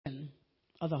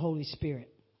of the Holy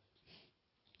Spirit.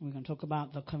 We're going to talk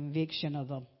about the conviction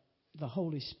of the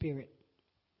Holy Spirit.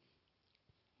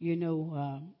 You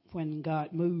know, when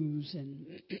God moves and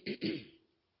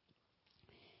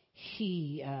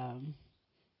He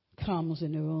comes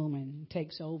in the room and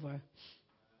takes over,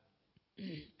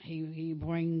 He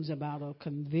brings about a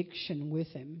conviction with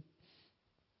Him.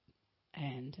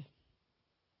 And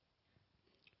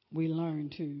we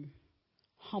learn to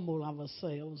humble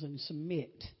ourselves and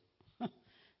submit. And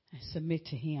submit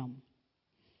to Him.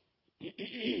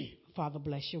 Father,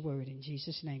 bless your word in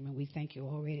Jesus' name. And we thank you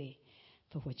already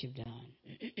for what you've done.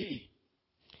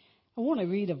 I want to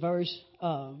read a verse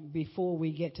before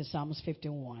we get to Psalms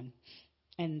 51.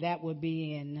 And that would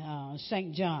be in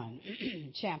St. John,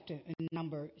 chapter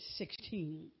number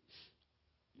 16.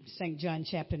 St. John,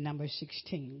 chapter number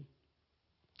 16.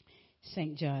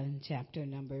 St. John, chapter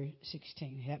number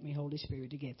 16. Help me, Holy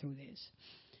Spirit, to get through this.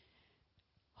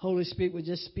 Holy Spirit was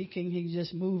just speaking. He was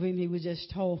just moving. He was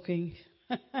just talking.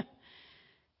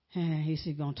 And he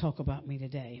said, "Going to talk about me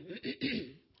today."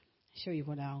 Show you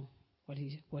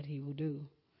what he will do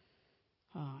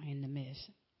in the midst.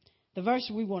 The verse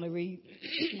we want to read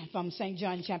from St.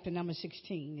 John chapter number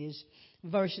 16 is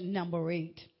verse number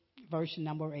 8. Verse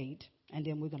number 8. And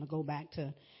then we're going to go back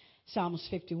to Psalms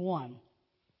 51.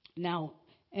 Now,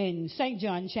 in St.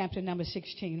 John chapter number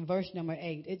 16, verse number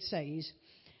 8, it says,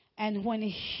 "And when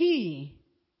He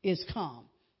is come,"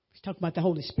 he's talking about the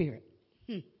Holy Spirit,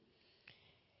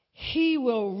 He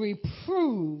will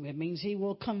reprove, it means He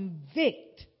will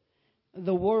convict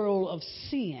the world of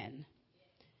sin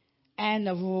and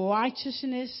of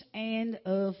righteousness and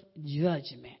of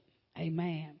judgment.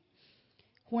 Amen.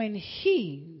 When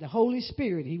He, the Holy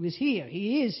Spirit, He was here,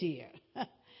 He is here.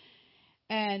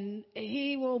 And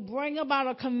He will bring about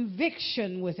a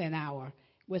conviction within our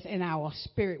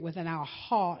spirit, within our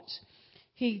hearts.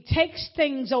 He takes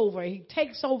things over. He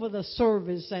takes over the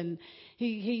service, and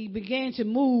he began to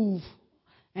move,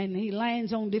 and He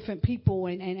lands on different people,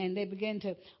 and they begin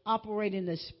to operate in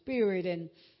the Spirit. And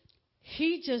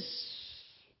He just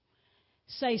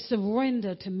say,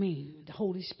 "Surrender to me," the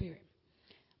Holy Spirit.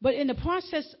 But in the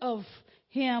process of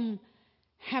Him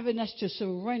having us to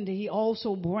surrender, He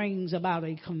also brings about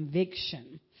a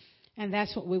conviction. And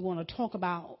that's what we want to talk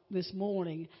about this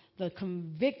morning, the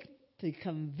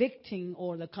convicting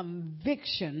or the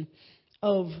conviction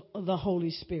of the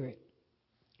Holy Spirit.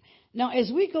 Now,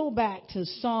 as we go back to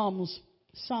Psalms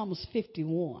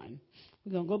 51,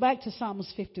 we're going to go back to Psalms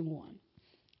 51,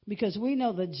 because we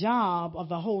know the job of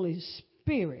the Holy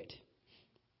Spirit,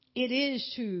 it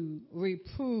is to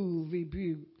reprove,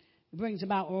 rebuke. It brings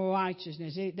about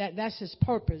righteousness. That's His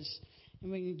purpose. I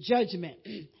mean, judgment.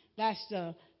 That's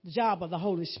the job of the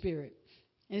Holy Spirit.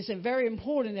 And it's very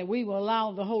important that we will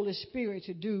allow the Holy Spirit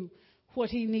to do what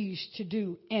He needs to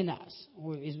do in us.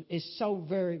 It's so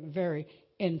very, very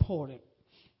important.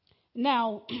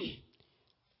 Now,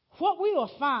 what we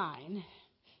will find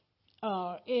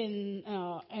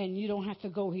and you don't have to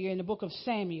go here, in the book of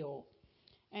Samuel,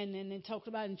 and then it talks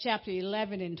about in chapter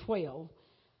 11 and 12,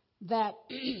 that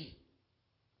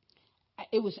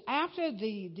it was after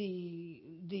the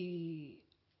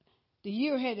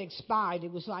year had expired.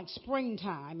 It was like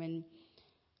springtime, and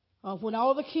when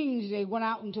all the kings, they went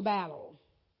out into battle.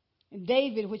 And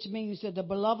David, which means that the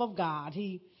beloved of God,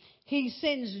 he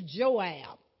sends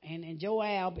Joab, and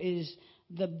Joab is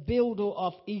the builder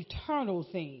of eternal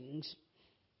things.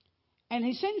 And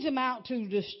he sends him out to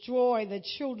destroy the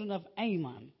children of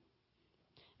Ammon.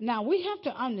 Now, we have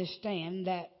to understand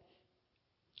that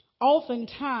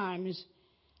oftentimes,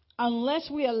 unless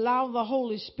we allow the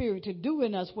Holy Spirit to do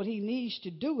in us what He needs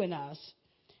to do in us,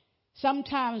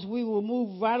 sometimes we will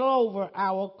move right over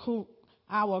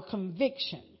our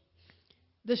conviction.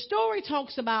 The story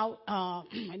talks about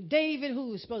David, who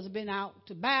was supposed to have been out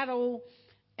to battle,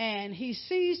 and he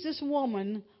sees this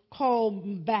woman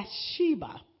called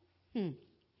Bathsheba.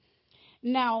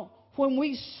 Now, when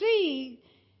we see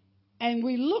and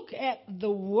we look at the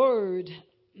word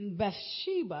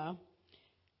Bathsheba,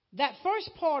 that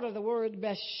first part of the word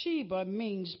Bathsheba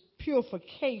means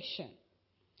purification.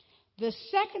 The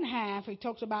second half, he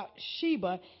talks about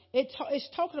Sheba, it's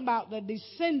talking about the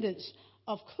descendants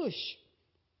of Cush.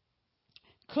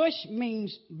 Cush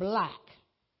means black.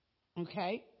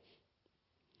 Okay?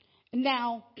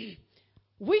 Now,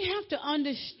 we have to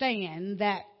understand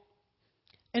that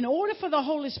in order for the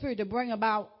Holy Spirit to bring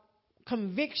about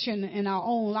conviction in our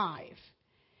own life,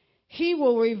 He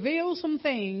will reveal some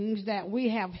things that we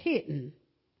have hidden.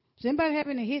 Does anybody have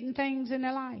any hidden things in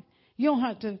their life? You don't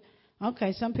have to.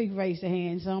 Okay, some people raised their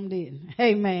hands, some didn't.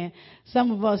 Amen.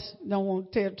 Some of us don't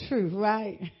want to tell the truth,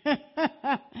 right?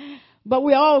 But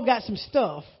we all got some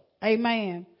stuff.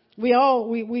 Amen. We all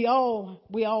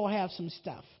have some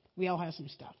stuff. We all have some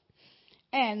stuff.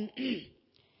 And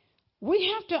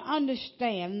we have to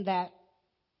understand that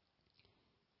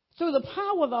through the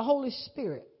power of the Holy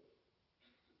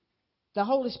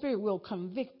Spirit will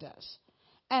convict us.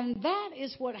 And that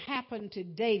is what happened to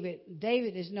David.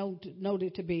 David is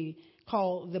noted to be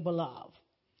called the beloved.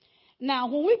 Now,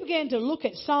 when we begin to look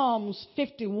at Psalms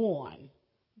 51,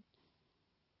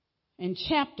 in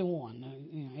chapter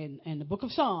 1, in the book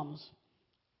of Psalms,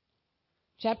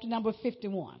 chapter number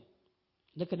 51,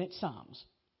 looking at Psalms.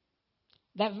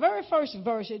 That very first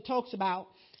verse, it talks about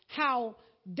how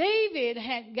David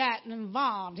had gotten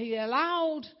involved. He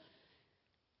allowed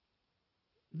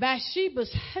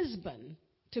Bathsheba's husband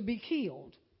to be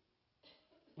killed.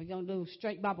 We're going to do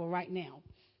straight Bible right now.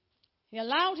 He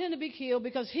allowed him to be killed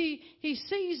because he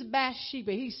sees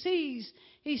Bathsheba. He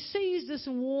sees this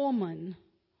woman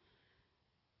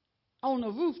on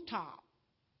a rooftop.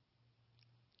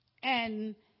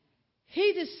 And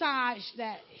he decides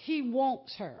that he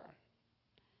wants her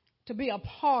to be a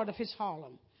part of his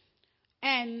harem.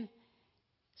 And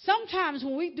sometimes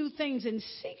when we do things in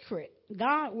secret,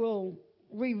 God will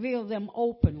reveal them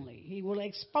openly. He will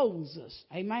expose us.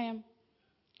 Amen.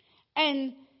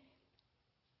 And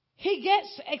he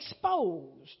gets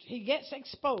exposed.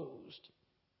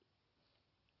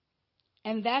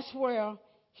 And that's where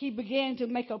he began to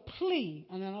make a plea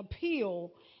and an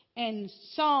appeal in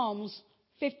Psalms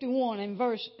 51 and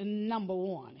verse number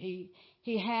 1. He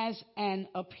has an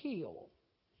appeal.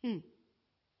 And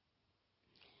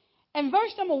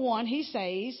verse number 1, he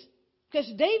says,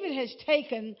 because David has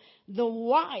taken the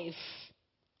wife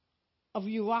of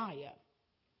Uriah.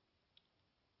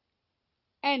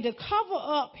 And to cover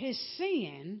up his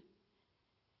sin,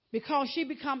 because she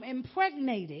become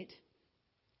impregnated,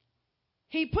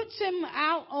 he puts him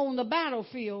out on the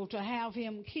battlefield to have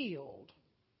him killed.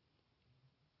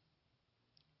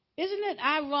 Isn't it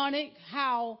ironic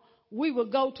how we would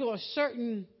go to a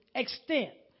certain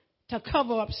extent to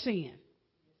cover up sin?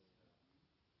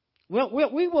 Well,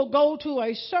 we will go to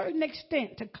a certain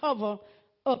extent to cover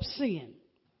up sin.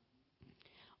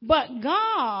 But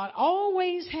God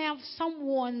always have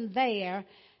someone there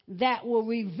that will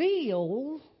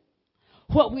reveal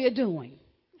what we are doing.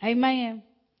 Amen.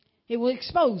 It will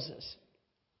expose us.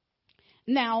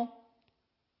 Now,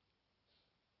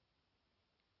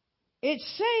 it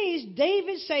says,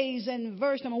 David says in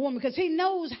verse number 1, because he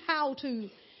knows how to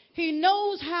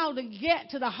get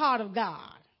to the heart of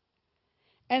God.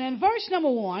 And in verse number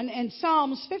 1, in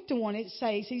Psalms 51, it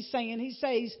says, he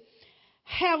says,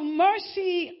 have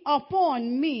mercy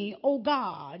upon me, O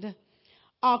God,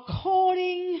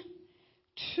 according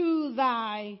to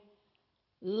thy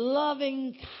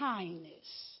loving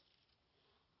kindness.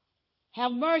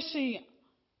 Have mercy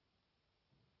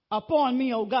upon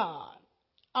me, O God,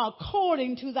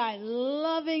 according to thy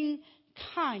loving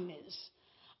kindness,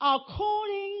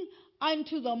 according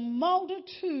unto the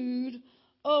multitude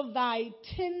of thy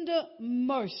tender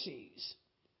mercies.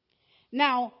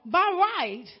 Now,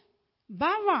 by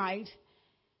right,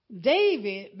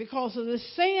 David, because of the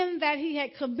sin that he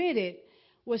had committed,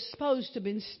 was supposed to have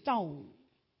been stoned.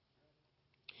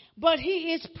 But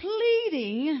he is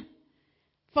pleading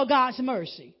for God's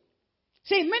mercy.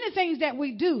 See, many things that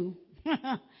we do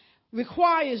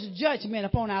requires judgment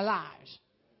upon our lives.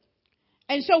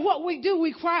 And so what we do,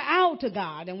 we cry out to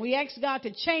God and we ask God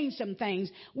to change some things.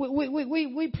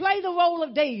 We play the role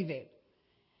of David.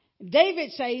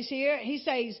 David says here, he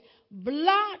says,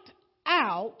 blot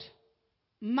out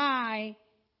my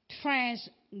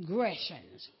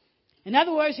transgressions. In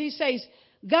other words, he says,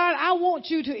 God, I want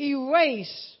you to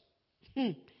erase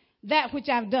that which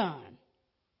I've done.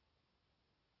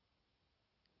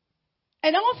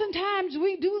 And oftentimes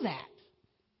we do that.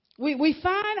 We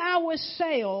find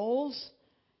ourselves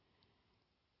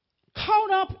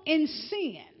caught up in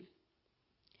sin.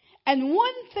 And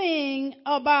one thing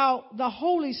about the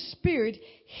Holy Spirit,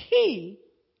 He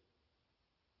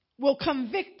will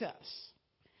convict us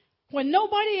when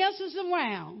nobody else is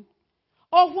around,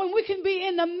 or when we can be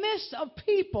in the midst of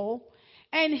people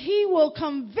and He will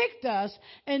convict us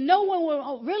and no one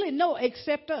will really know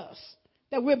except us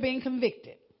that we're being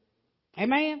convicted.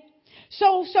 Amen.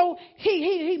 So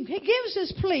he gives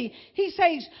this plea. He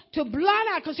says to blot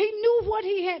out, because he knew what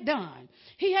he had done.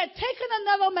 He had taken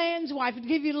another man's wife. To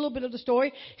give you a little bit of the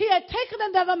story, he had taken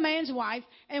another man's wife,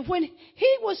 and when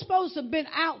he was supposed to have been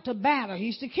out to battle,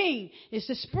 he's the king. It's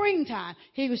the springtime.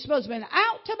 He was supposed to have been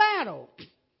out to battle,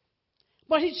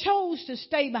 but he chose to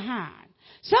stay behind.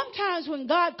 Sometimes when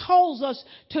God calls us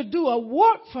to do a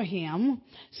work for him,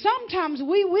 sometimes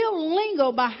we will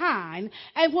linger behind.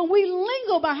 And when we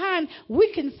linger behind,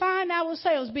 we can find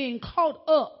ourselves being caught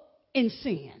up in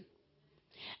sin.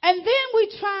 And then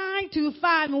we try to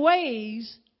find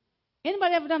ways.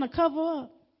 Anybody ever done a cover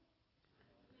up?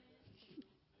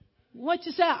 What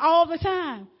you say all the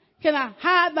time? Can I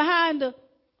hide behind the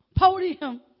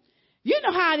podium? You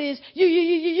know how it is.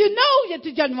 You know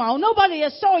you're done wrong. Nobody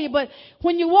else saw you, but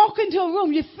when you walk into a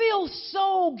room, you feel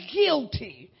so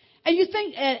guilty. And you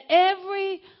think that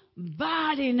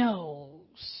everybody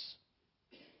knows.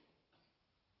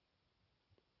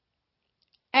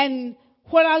 And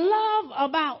what I love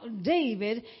about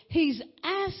David, he's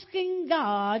asking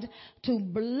God to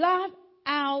blot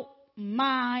out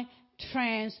my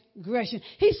transgression.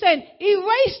 He said,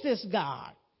 erase this,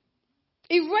 God.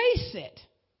 Erase it.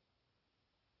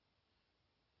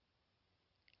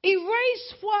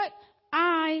 Erase what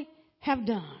I have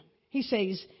done. He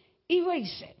says,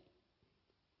 erase it.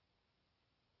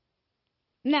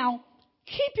 Now,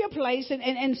 keep your place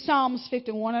in Psalms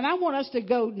 51, and I want us to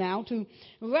go now to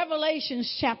Revelation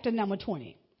chapter number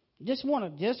 20. Just want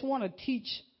to teach.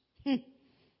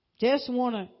 Just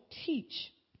want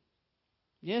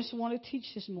to teach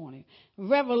this morning.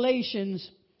 Revelations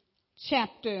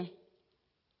chapter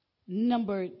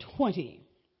number 20.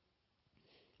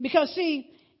 Because see,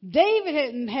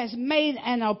 David has made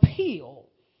an appeal.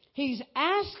 He's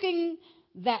asking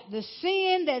that the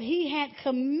sin that he had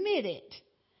committed,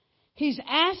 he's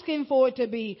asking for it to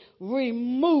be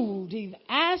removed. He's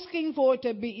asking for it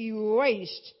to be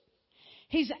erased.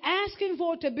 He's asking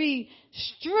for it to be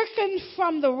stricken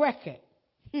from the record.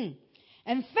 In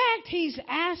fact, he's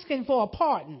asking for a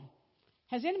pardon.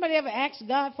 Has anybody ever asked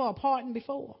God for a pardon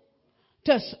before?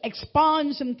 To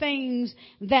expunge some things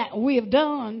that we have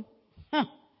done?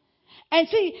 And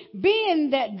see,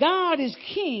 being that God is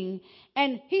king,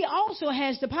 and he also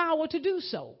has the power to do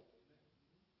so.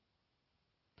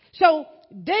 So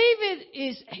David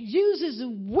uses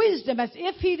wisdom as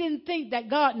if he didn't think that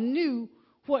God knew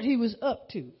what he was up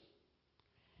to.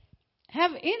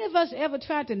 Have any of us ever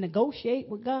tried to negotiate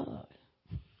with God?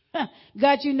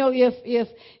 God, you know, if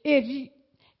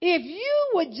you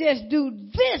would just do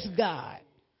this, God,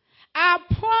 I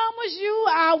promise you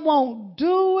I won't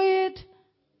do it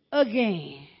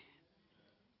again.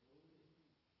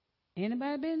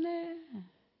 Anybody been there?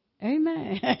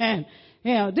 Amen.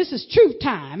 This is truth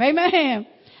time. Amen.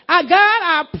 God,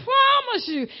 I promise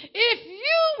you, if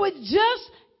you would just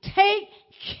take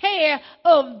care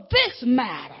of this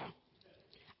matter,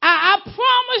 I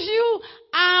promise you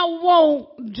I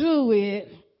won't do it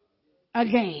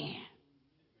again.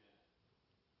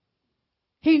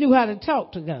 He knew how to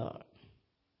talk to God,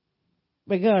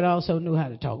 but God also knew how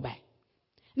to talk back.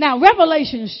 Now,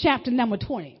 Revelation chapter number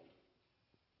 20.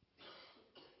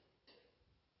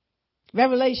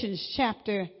 Revelation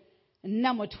chapter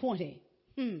number 20.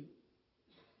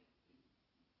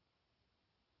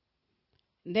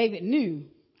 David knew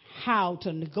how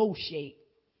to negotiate,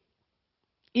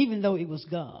 even though it was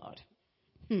God.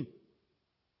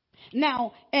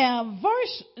 Now,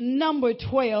 verse number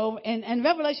 12 in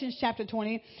Revelation chapter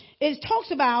 20, it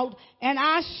talks about, and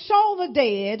I saw the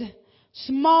dead,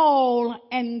 small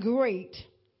and great,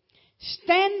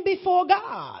 stand before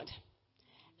God,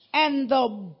 and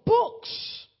the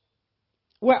books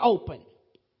were open.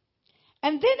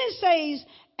 And then it says,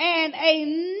 and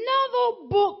another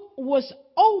book was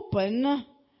open,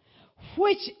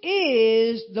 which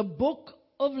is the book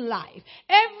of life.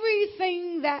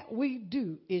 Everything that we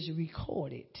do is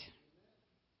recorded.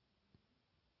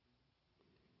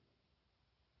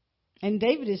 And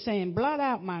David is saying, blot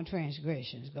out my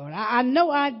transgressions, God. I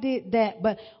know I did that,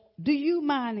 but do you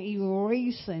mind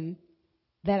erasing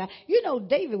that? You know,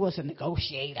 David was a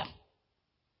negotiator.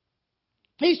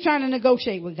 He's trying to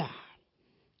negotiate with God.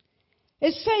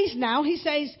 It says now, he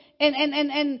says,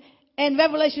 in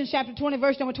Revelation chapter 20,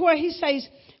 verse number 12, he says,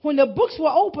 when the books were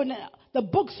opened, the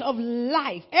books of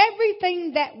life,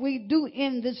 everything that we do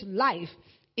in this life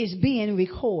is being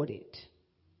recorded.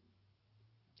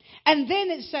 And then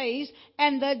it says,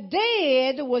 and the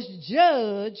dead was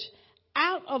judged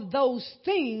out of those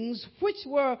things which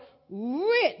were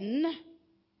written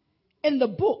in the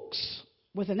books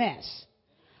with an S,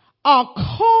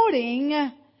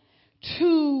 according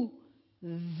to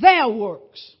their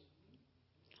works.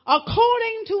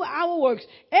 According to our works,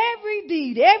 every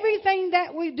deed, everything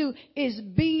that we do is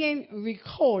being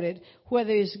recorded,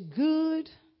 whether it's good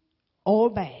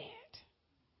or bad.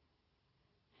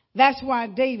 That's why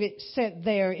David said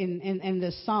there in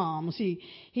the Psalms,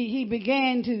 he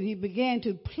began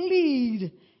to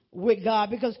plead with God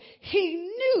because he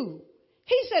knew.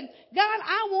 He said, God,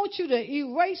 I want you to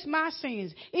erase my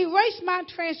sins, erase my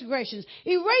transgressions,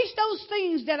 erase those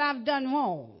things that I've done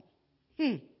wrong.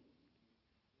 He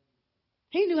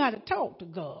knew how to talk to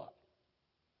God.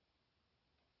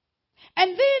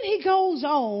 And then he goes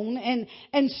on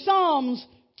in Psalms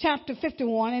chapter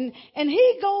 51, and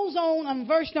he goes on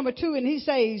verse number 2, and he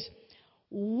says,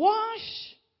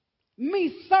 wash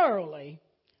me thoroughly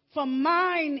from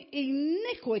mine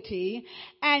iniquity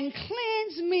and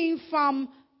cleanse me from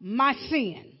my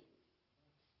sin.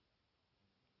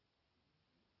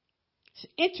 It's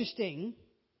interesting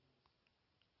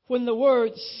when the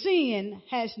word sin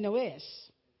has no S.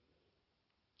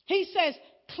 He says,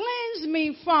 cleanse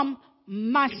me from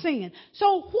my sin.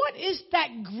 So what is that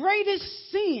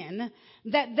greatest sin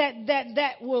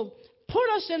that will put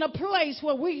us in a place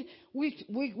where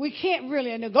we can't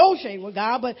really negotiate with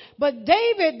God? But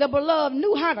David, the beloved,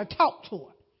 knew how to talk to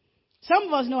him. Some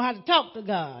of us know how to talk to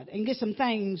God and get some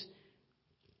things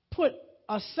put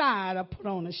aside or put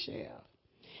on a shelf.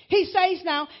 He says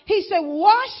now, he said,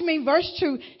 wash me, verse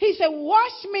 2, he said,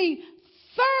 wash me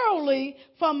thoroughly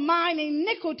from mine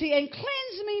iniquity and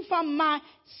cleanse me from my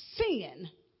sin.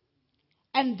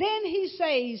 And then he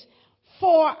says,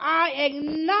 for I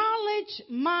acknowledge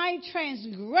my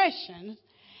transgressions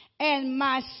and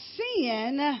my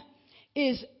sin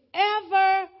is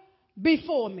ever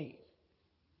before me.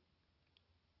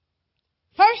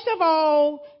 First of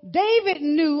all, David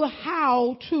knew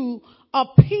how to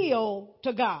appeal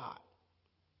to God.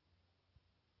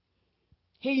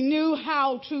 He knew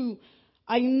how to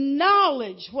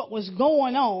acknowledge what was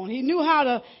going on. He knew how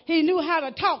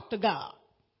to talk to God.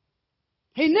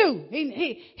 He knew.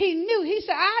 He knew. He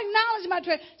said, I acknowledge my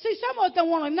transgression. See, some of us don't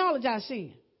want to acknowledge our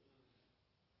sin.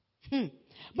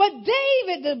 But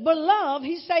David, the beloved,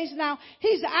 he says now,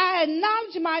 I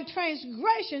acknowledge my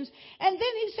transgressions. And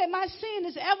then he said, my sin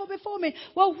is ever before me.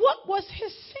 Well, what was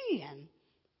his sin?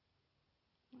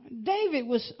 David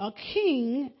was a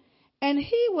king, and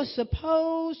he was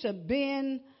supposed to have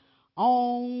been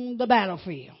on the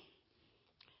battlefield.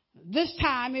 This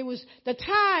time, it was the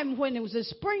time when it was the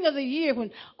spring of the year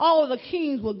when all the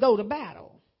kings would go to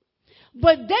battle.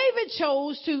 But David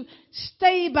chose to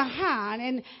stay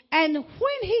behind, and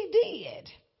when he did,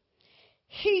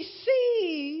 he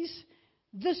sees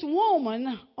this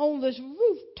woman on this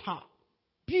rooftop.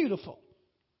 Beautiful.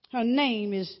 Her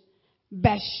name is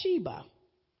Bathsheba.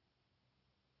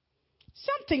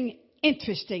 Something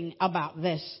interesting about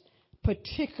this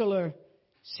particular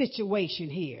situation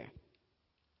here.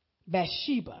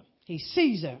 Bathsheba. He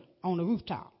sees her on the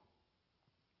rooftop.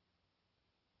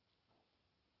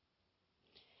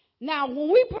 Now,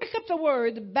 when we break up the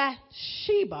word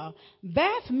Bathsheba,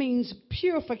 Bath means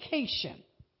purification.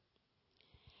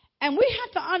 And we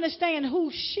have to understand who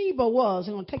Sheba was.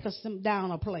 I'm going to take us down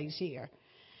a place here.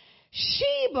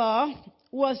 Sheba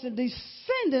was the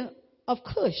descendant of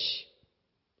Cush.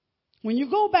 When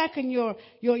you go back in your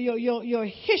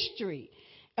history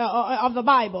of the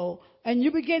Bible and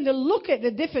you begin to look at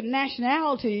the different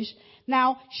nationalities,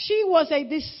 now she was a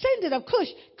descendant of Cush.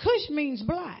 Cush means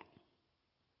black.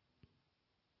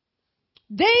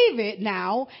 David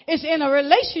now is in a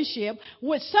relationship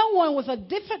with someone with a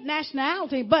different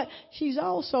nationality, but she's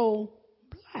also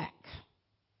black.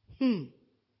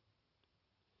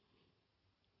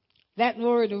 That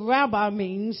word rabbi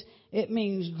means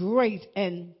great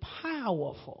and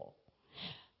powerful.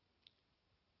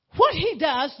 What he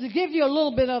does, to give you a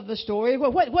little bit of the story,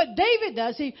 what David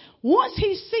does, once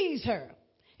he sees her,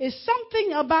 is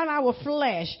something about our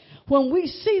flesh when we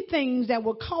see things that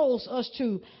will cause us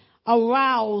to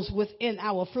arouse within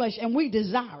our flesh, and we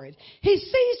desire it. He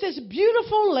sees this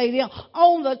beautiful lady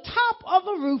on the top of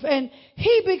the roof, and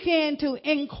he began to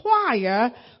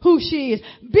inquire who she is.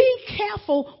 Be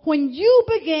careful when you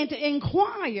begin to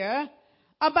inquire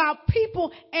about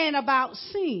people and about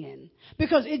sin,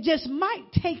 because it just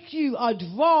might take you or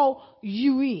draw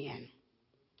you in.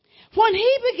 When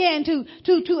he began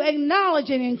to acknowledge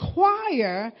and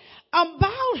inquire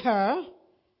about her,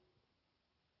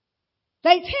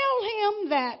 they tell him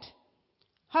that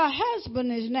her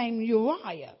husband is named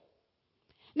Uriah.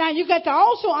 Now you got to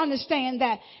also understand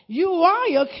that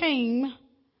Uriah came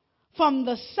from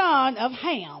the son of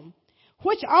Ham,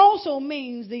 which also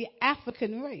means the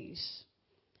African race.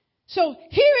 So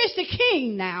here is the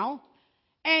king now,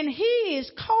 and he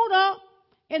is caught up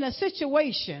in a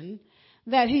situation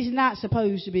that he's not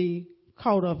supposed to be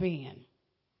caught up in.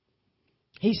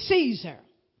 He sees her.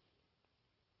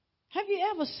 Have you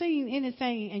ever seen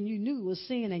anything and you knew it was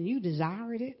sin and you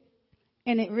desired it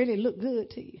and it really looked good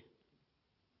to you?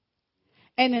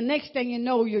 And the next thing you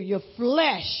know, your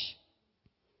flesh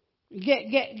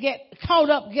get caught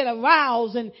up, get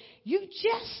aroused, and you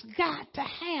just got to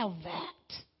have that.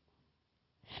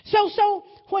 So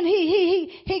when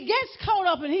he gets caught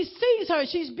up and he sees her,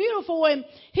 she's beautiful, and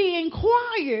he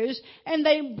inquires, and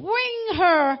they bring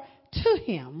her to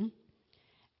him.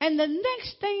 And the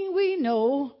next thing we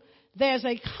know, there's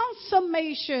a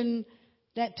consummation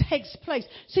that takes place.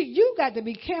 See, you got to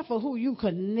be careful who you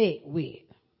connect with,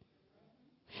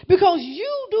 because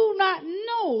you do not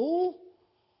know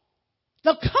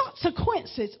the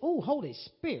consequences. Oh, Holy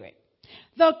Spirit.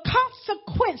 The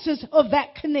consequences of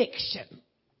that connection.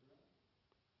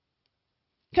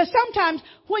 Because sometimes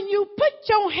when you put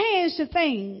your hands to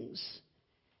things,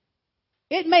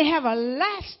 it may have a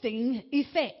lasting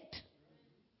effect.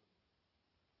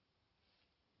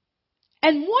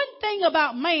 And one thing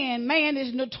about man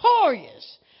is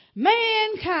notorious.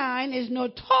 Mankind is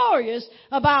notorious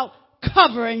about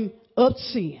covering up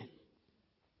sin.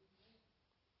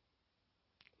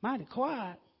 Mighty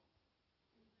quiet.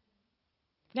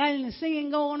 Got any sin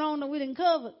going on that we didn't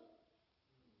cover?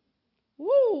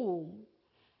 Woo.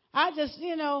 I just,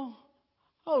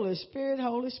 Holy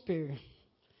Spirit.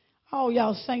 All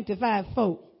y'all sanctified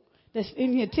folk that's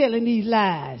in here telling these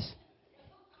lies.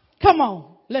 Come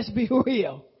on, let's be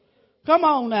real. Come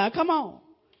on now, come on.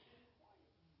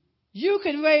 You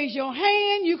can raise your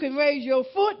hand, you can raise your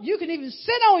foot, you can even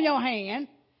sit on your hand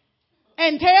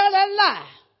and tell that lie.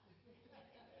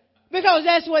 Because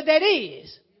that's what that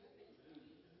is.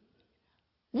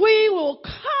 We will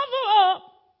cover up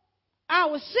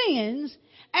our sins,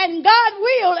 and God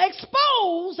will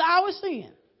expose our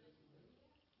sin.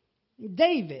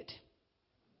 David,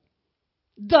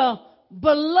 the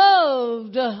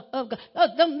beloved of God,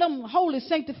 them holy,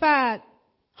 sanctified,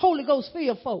 Holy Ghost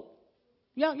filled folk.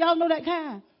 Y'all know that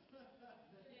kind?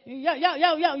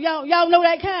 Y'all know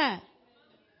that kind?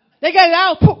 They got it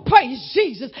all. Praise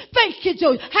Jesus. Thank you,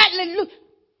 Joe. Hallelujah.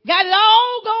 Got it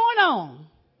all going on.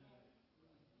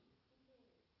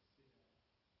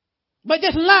 But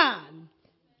just lying.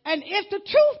 And if the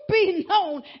truth be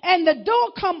known and the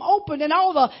door come open and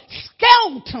all the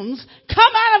skeletons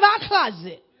come out of our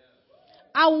closet,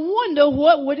 I wonder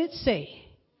what would it say?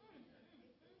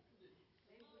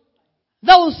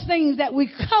 Those things that we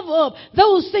cover up,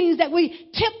 those things that we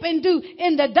tip and do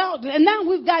in the darkness. And now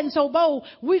we've gotten so bold,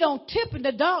 we don't tip in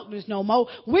the darkness no more.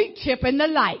 We tip in the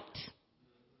light.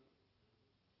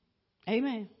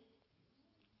 Amen.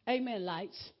 Amen,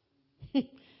 lights.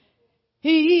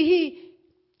 He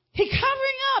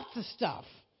covering up the stuff.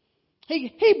 He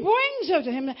brings her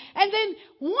to him. And then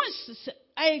once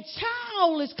a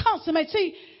child is consummated,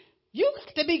 see, you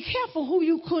got to be careful who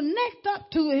you connect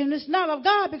up to, and it's not of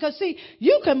God, because see,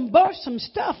 you can burst some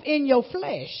stuff in your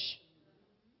flesh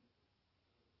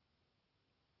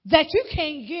that you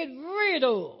can't get rid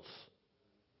of.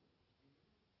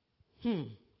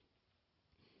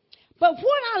 But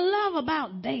what I love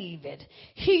about David,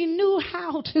 he knew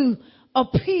how to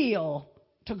appeal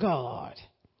to God.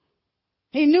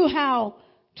 He knew how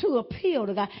to appeal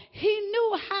to God. He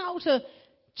knew how to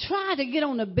try to get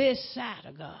on the best side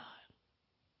of God.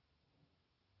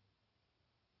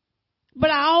 But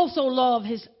I also love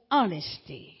his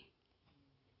honesty.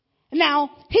 Now,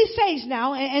 he says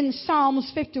now in Psalms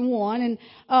 51,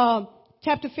 and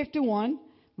chapter 51,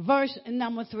 verse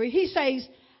number 3, he says,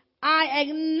 I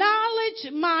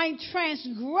acknowledge my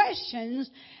transgressions,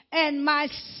 and my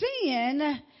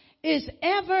sin is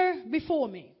ever before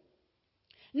me.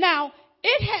 Now,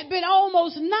 it had been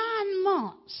almost 9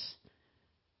 months.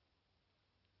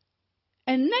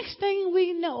 And next thing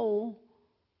we know,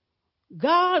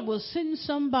 God will send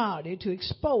somebody to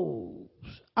expose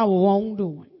our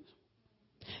wrongdoings.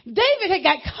 David had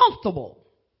got comfortable.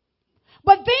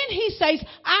 But then he says,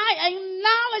 I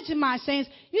acknowledge my sins.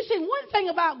 You see, one thing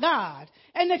about God,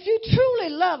 and if you truly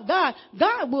love God,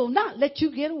 God will not let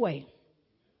you get away.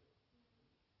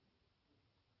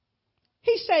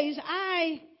 He says,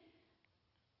 I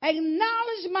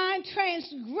acknowledge my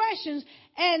transgressions,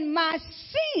 and my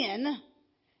sin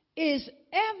is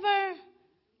ever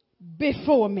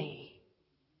before me.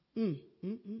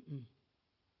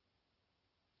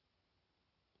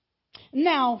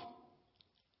 Now,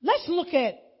 let's look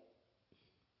at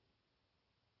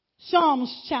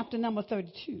Psalms chapter number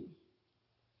 32.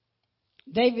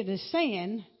 David is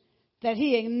saying that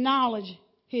he acknowledged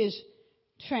his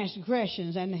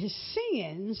transgressions and his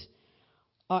sins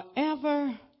are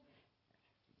ever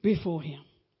before him.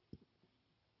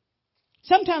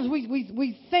 Sometimes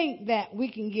we think that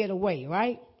we can get away,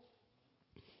 right?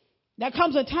 There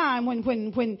comes a time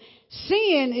when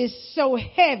sin is so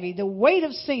heavy, the weight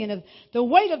of sin, the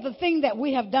weight of the thing that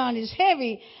we have done is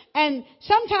heavy, and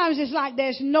sometimes it's like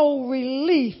there's no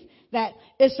relief, that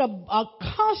it's a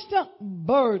constant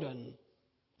burden.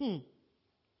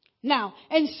 Now,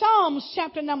 in Psalms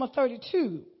chapter number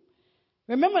 32,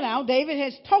 remember now, David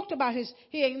has talked about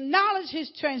he acknowledged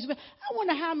his transgression. I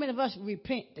wonder how many of us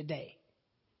repent today.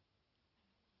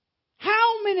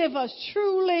 How many of us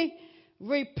truly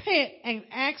repent and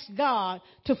ask God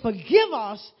to forgive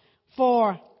us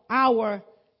for our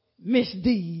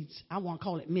misdeeds? I want to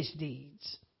call it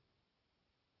misdeeds.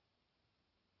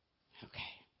 Okay.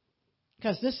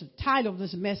 Because this title of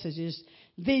this message is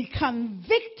The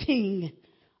Convicting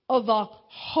of the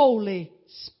Holy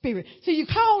Spirit. So you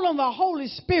call on the Holy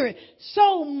Spirit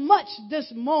so much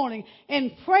this morning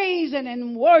in praise and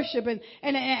in worship and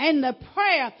the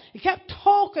prayer. You kept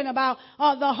talking about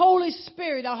the Holy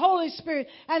Spirit, the Holy Spirit.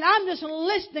 And I'm just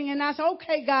listening, and I said,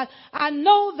 okay, God, I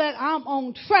know that I'm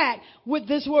on track with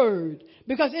this word,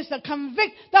 because it's the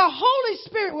Holy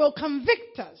Spirit will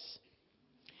convict us.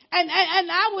 And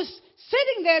I was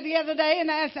sitting there the other day, and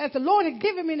as the Lord had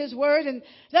given me this word, and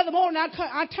the other morning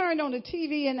I turned on the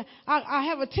TV, and I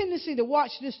have a tendency to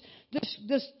watch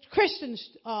this Christian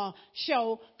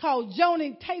show called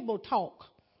Joni Table Talk.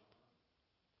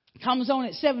 It comes on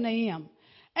at 7 a.m.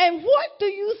 And what do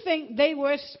you think they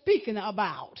were speaking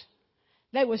about?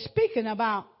 They were speaking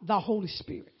about the Holy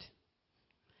Spirit.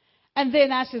 And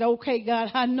then I said, okay,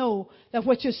 God, I know that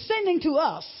what you're sending to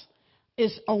us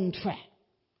is on track.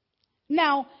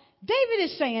 Now, David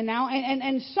is saying now,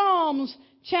 in Psalms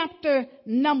chapter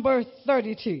number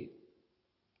 32,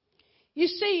 you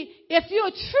see, if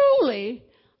you're truly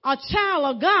a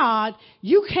child of God,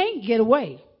 you can't get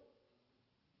away.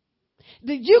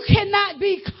 You cannot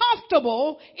be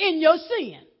comfortable in your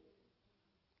sin.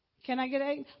 Can I get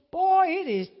a? Boy, it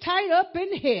is tight up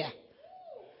in here.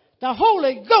 The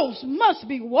Holy Ghost must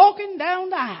be walking down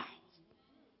the aisle.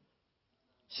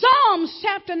 Psalms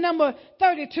chapter number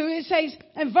 32, it says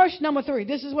in verse number 3,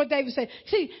 this is what David said.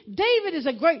 See, David is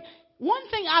one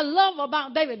thing I love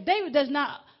about David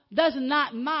does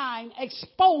not mind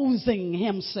exposing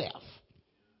himself.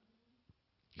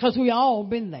 Because we all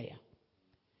been there.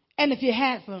 And if you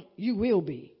haven't, you will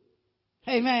be.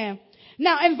 Amen.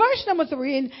 Now, in verse number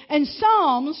 3, in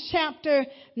Psalms chapter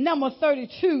number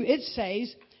 32, it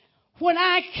says, when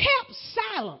I kept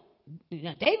silent.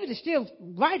 Now, David is still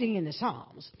writing in the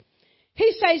Psalms.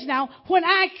 He says now, when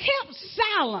I kept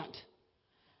silent,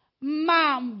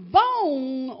 my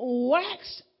bone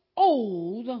waxed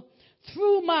old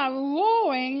through my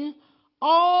roaring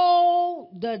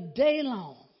all the day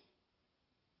long.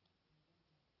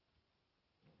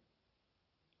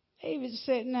 David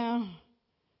said, now,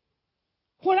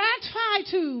 when I try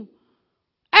to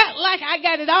act like I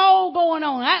got it all going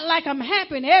on, act like I'm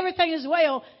happy and everything is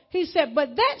well, he said,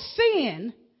 but that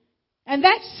sin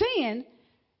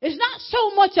is not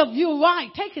so much of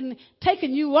Uriah,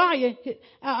 taking Uriah,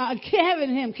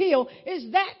 having him killed,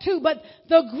 is that too. But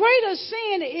the greater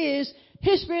sin is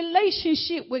his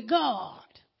relationship with God.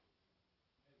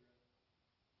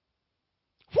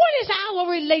 What is our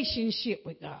relationship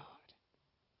with God?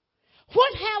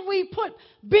 What have we put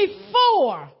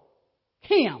before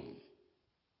him?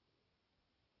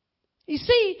 You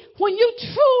see, when you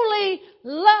truly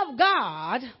love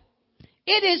God,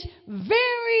 it is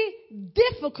very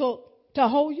difficult to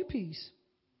hold your peace.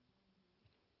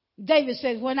 David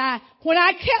says, when I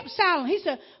kept silent, he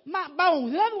said, my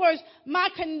bones, in other words, my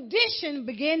condition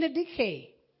began to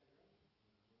decay.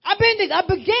 I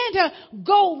began to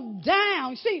go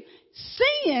down. See,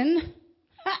 sin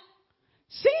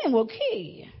will kill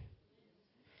you.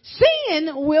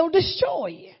 Sin will destroy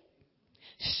you.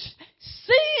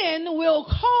 Sin will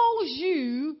cause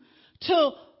you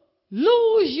to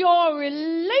lose your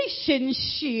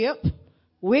relationship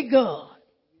with God.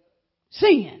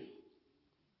 Sin.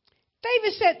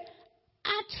 David said,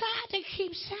 I tried to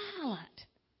keep silent.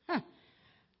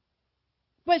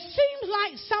 But seems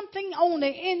like something on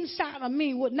the inside of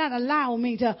me would not allow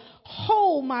me to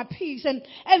hold my peace. And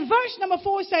verse number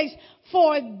 4 says,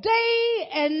 for day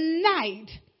and night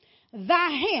thy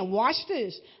hand, watch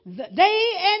this,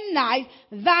 day and night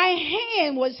thy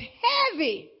hand was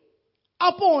heavy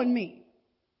upon me.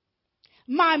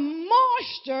 My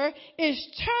moisture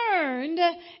is turned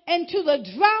into the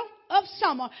drought of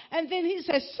summer. And then he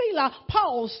says, Selah,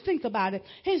 pause, think about it.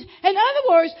 In other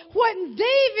words, what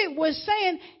David was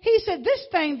saying, he said, this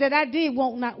thing that I did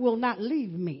will not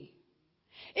leave me.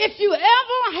 If you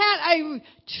ever had a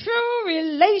true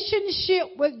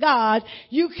relationship with God,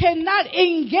 you cannot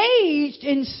engage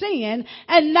in sin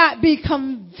and not be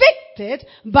convicted convicted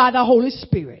by the Holy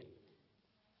Spirit.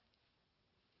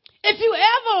 If you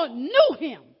ever knew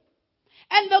him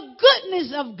and the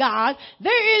goodness of God,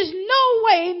 there is no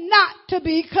way not to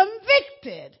be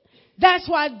convicted. That's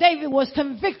why David was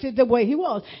convicted the way he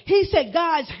was. He said,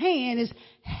 God's hand is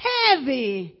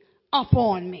heavy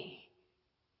upon me.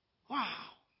 Wow.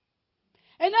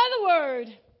 In other words,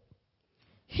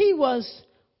 he was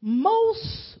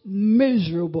most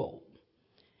miserable.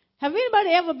 Have anybody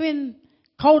ever been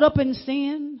caught up in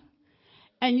sin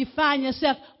and you find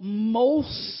yourself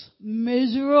most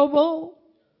miserable?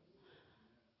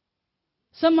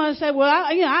 Somebody say, well,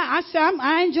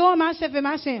 I enjoy myself in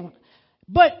my sin.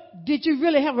 But did you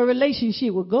really have a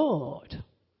relationship with God?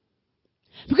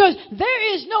 Because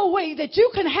there is no way that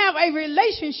you can have a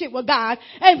relationship with God,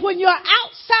 and when you're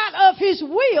outside of his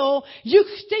will, you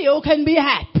still can be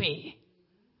happy.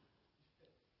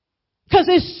 Because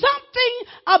there's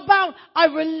something about a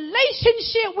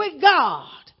relationship with God.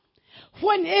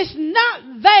 When it's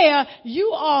not there, you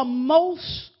are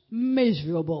most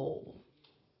miserable.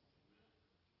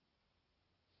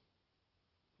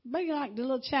 Be like the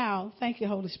little child. Thank you,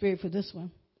 Holy Spirit, for this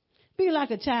one. Be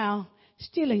like a child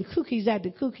stealing cookies at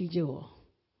the cookie jar.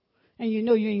 And you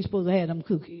know you ain't supposed to have them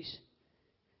cookies.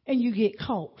 And you get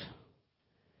caught.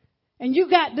 And you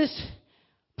got this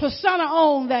persona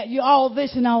on that you're all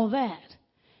this and all that.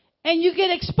 And you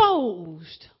get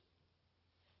exposed.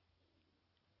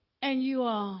 And you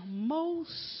are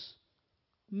most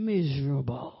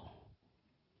miserable.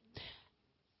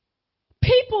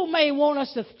 People may want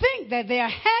us to think that they're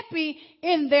happy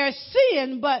in their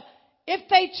sin, but if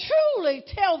they truly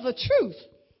tell the truth,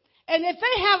 and if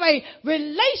they have a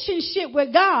relationship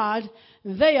with God,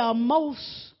 they are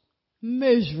most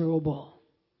miserable.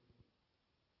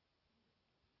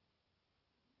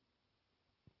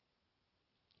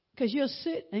 Because you'll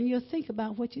sit and you'll think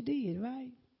about what you did, right?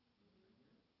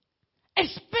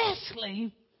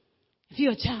 Especially if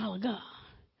you're a child of God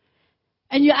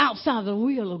and you're outside the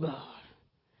will of God.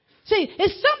 See,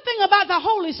 it's something about the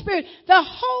Holy Spirit. The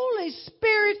Holy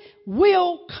Spirit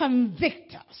will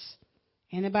convict us.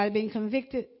 Anybody been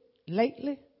convicted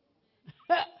lately?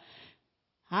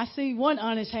 I see one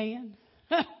honest hand.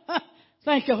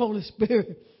 Thank you, Holy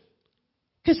Spirit.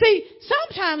 Because see,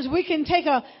 sometimes we can take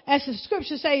as the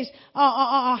scripture says,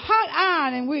 a hot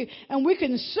iron, and we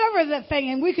can sever that thing,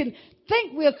 and we can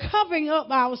think we're covering up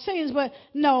our sins, but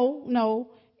no,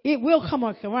 it will come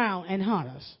back around and haunt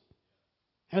us.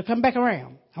 It'll come back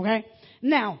around, okay?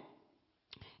 Now,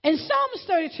 in Psalms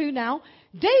 32 now,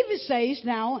 David says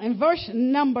now, in verse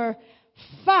number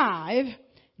 5,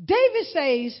 David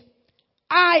says,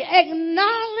 I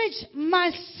acknowledge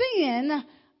my sin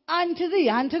unto thee,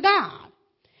 unto God.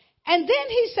 And then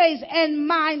he says, and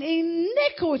mine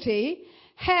iniquity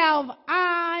have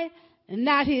I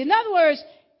not hid. In other words,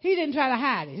 he didn't try to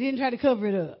hide it. He didn't try to cover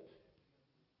it up.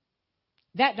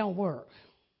 That don't work.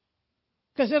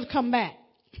 Because it'll come back.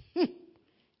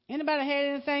 Anybody had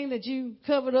anything that you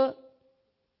covered up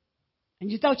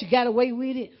and you thought you got away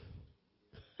with it?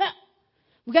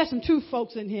 We got some true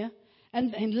folks in here.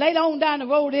 And later on down the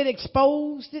road, it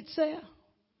exposed itself.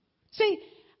 See,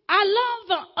 I love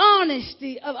the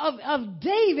honesty of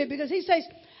David, because he says,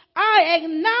 I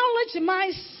acknowledge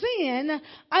my sin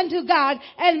unto God,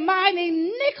 and mine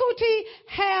iniquity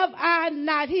have I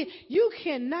not hid. You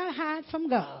cannot hide from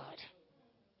God.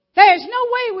 There's no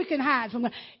way we can hide from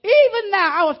God. Even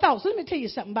now, our thoughts. Let me tell you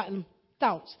something about them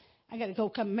thoughts. I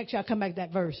got to make sure I come back to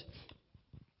that verse.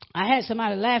 I had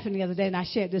somebody laughing the other day, and I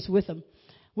shared this with them.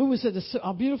 We was at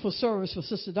a beautiful service for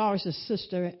Sister Doris'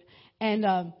 sister,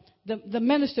 and the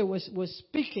minister was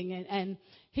speaking, and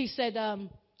he said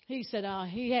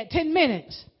he had 10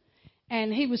 minutes,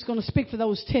 and he was going to speak for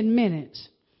those 10 minutes.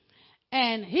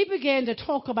 And he began to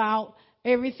talk about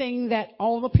everything that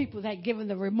all the people had given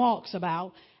the remarks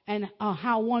about, and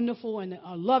how wonderful and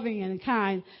loving and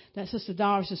kind that Sister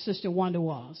Doris' sister Wanda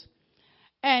was.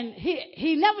 And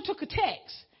he never took a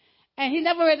text, and he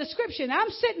never read the scripture. And I'm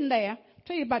sitting there. I'll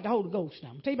tell you about the Holy Ghost now.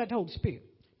 I'll tell you about the Holy Spirit.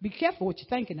 Be careful what you're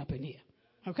thinking up in here.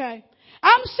 Okay?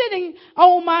 I'm sitting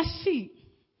on my seat.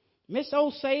 Miss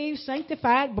Old Saved,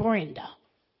 Sanctified Brenda.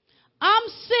 I'm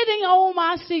sitting on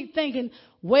my seat thinking,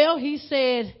 well, he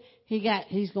said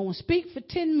he's going to speak for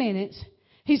 10 minutes.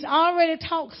 He's already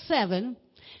talked 7.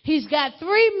 He's got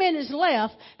 3 minutes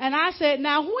left. And I said,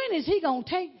 now when is he going to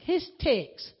take his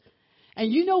text?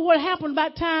 And you know what happened by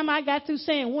the time I got through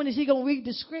saying, when is he going to read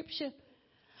the scripture?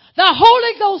 The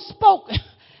Holy Ghost spoke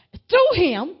through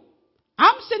him.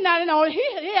 I'm sitting out in all,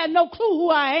 he had no clue who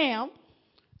I am.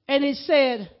 And it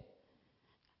said,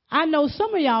 I know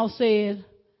some of y'all said,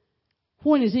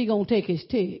 when is he going to take his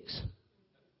text?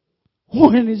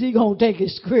 When is he going to take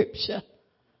his scripture?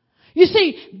 You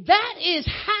see, that is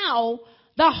how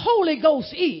the Holy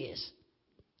Ghost is.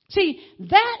 See,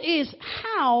 that is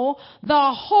how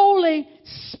the Holy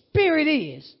Spirit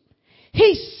is.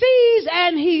 He sees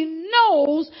and he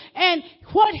knows, and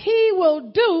what he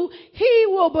will do, he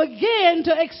will begin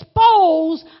to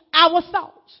expose our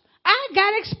thoughts. I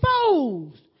got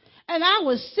exposed, and I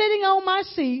was sitting on my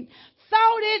seat,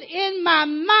 thought it in my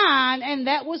mind, and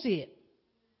that was it.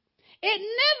 It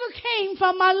never came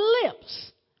from my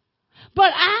lips.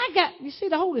 But you see,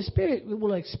 the Holy Spirit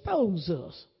will expose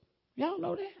us. Y'all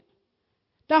know that?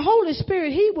 The Holy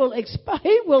Spirit, He will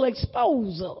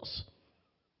expose us.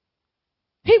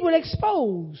 He will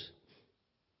expose.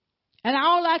 And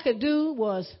all I could do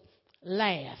was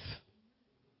laugh.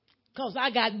 Because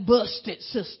I got busted,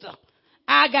 sister.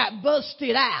 I got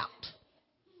busted out.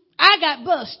 I got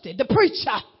busted. The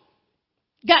preacher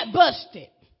got busted.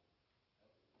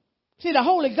 See, the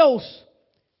Holy Ghost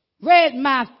read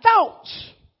my thoughts.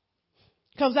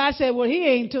 Because I said, well, he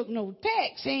ain't took no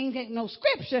text. He ain't took no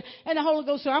scripture. And the Holy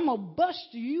Ghost said, I'm going to bust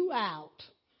you out.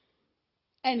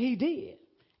 And he did.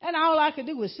 And all I could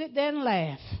do was sit there and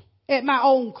laugh at my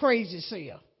own crazy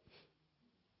self.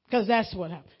 Because that's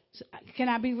what happened. Can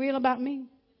I be real about me?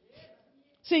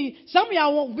 See, some of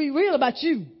y'all won't be real about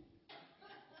you.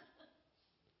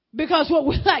 Because what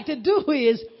we like to do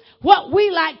is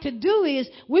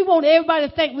we want everybody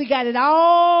to think we got it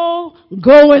all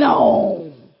going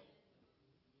on.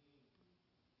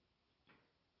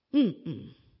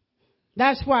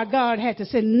 That's why God had to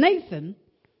send Nathan,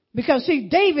 because see,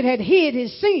 David had hid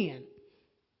his sin.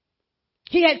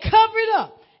 He had covered it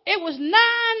up. It was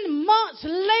 9 months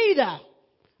later,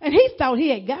 and he thought he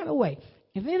had got away.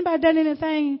 If anybody done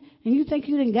anything and you think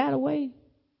you didn't got away,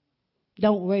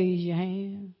 don't raise your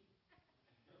hand.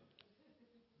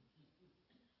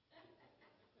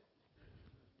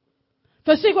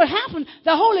 But see what happened?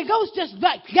 The Holy Ghost just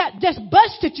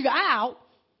busted you out,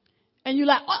 and you're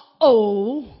like,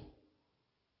 uh-oh.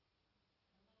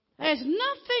 There's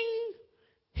nothing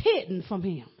hidden from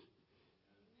him.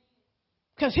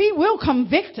 Because he will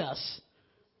convict us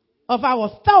of our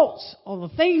thoughts or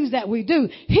the things that we do.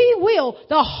 He will,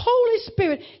 the Holy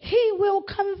Spirit, he will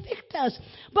convict us.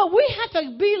 But we have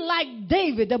to be like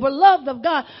David, the beloved of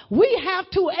God. We have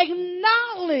to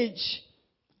acknowledge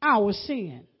our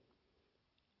sin.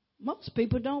 Most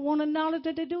people don't want to acknowledge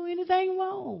that they do anything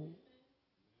wrong.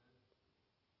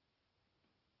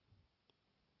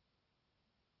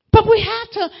 But we have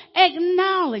to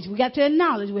acknowledge. We have to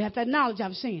acknowledge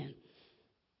our sin.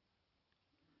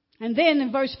 And then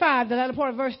in verse 5, the latter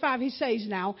part of verse 5, he says,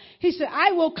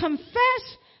 I will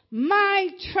confess my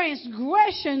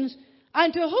transgressions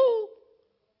unto who?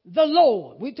 The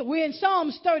Lord. We're in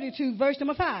Psalms 32, verse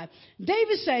number 5.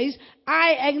 David says,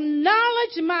 I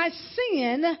acknowledge my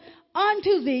sin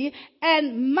unto thee,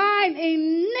 and mine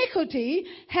iniquity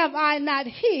have I not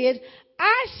hid.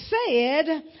 I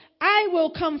said, I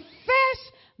will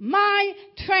confess my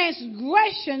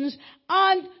transgressions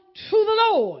unto the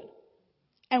Lord.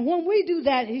 And when we do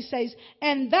that, he says,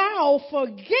 and thou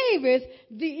forgavest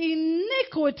the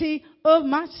iniquity of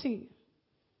my sin.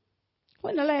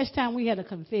 When the last time we had a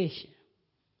confession?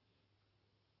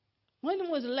 When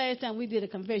was the last time we did a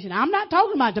confession? I'm not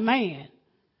talking about the man,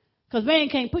 because man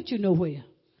can't put you nowhere.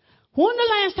 When the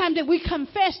last time did we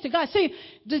confess to God? See,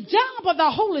 the job of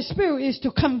the Holy Spirit is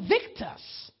to convict us.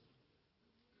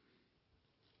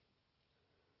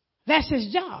 That's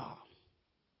his job.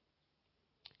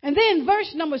 And then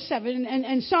verse number 7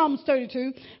 in Psalms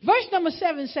 32, verse number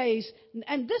 7 says,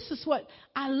 and this is what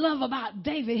I love about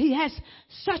David. He has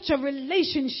such a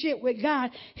relationship with God.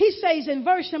 He says in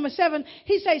verse number 7,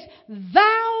 he says,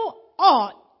 thou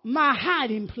art my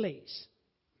hiding place.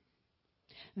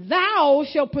 Thou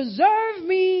shalt preserve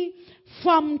me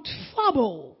from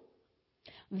trouble.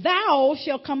 Thou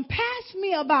shalt compass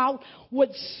me about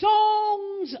with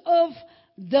songs of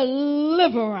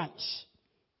deliverance.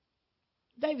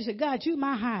 David said, God, you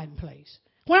my hiding place.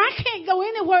 When I can't go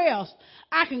anywhere else,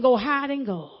 I can go hide in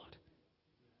God.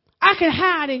 I can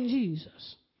hide in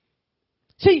Jesus.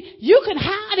 See, you can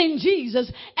hide in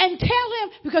Jesus and tell him,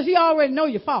 because he already know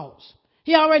your faults.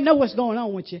 He already know what's going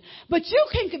on with you. But you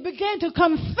can begin to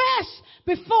confess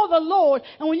before the Lord,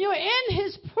 and when you're in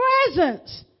his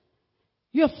presence,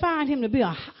 you'll find him to be a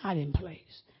hiding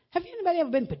place. Have anybody ever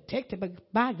been protected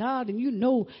by God and you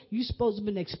know you're supposed to have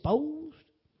been exposed?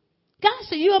 God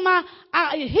said, he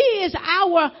is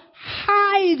our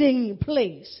hiding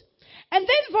place. And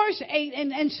then verse 8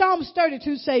 in Psalms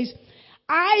 32 says,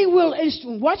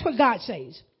 watch what God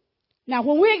says. Now,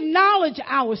 when we acknowledge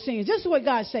our sins, this is what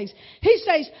God says. He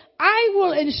says, I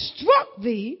will instruct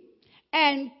thee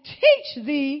and teach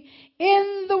thee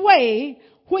in the way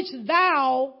which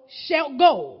thou shalt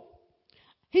go.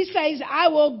 He says, I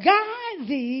will guide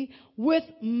thee with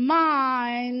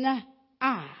mine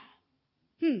eye.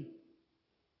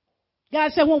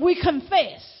 God said, when we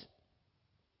confess,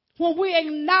 when we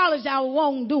acknowledge our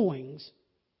wrongdoings,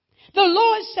 the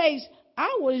Lord says,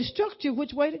 I will instruct you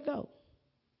which way to go.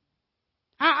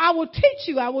 I will teach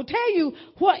you. I will tell you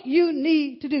what you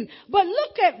need to do. But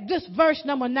look at this verse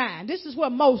number 9. This is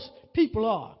where most people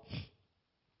are.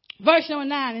 Verse number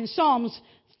 9 in Psalms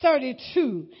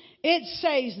 32. It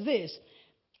says this.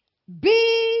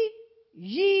 Be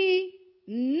ye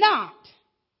not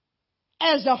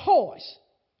as a horse,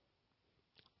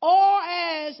 or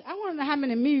as, I want to know how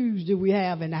many mules do we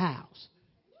have in the house.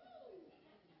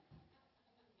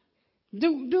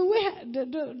 Do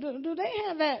they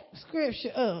have that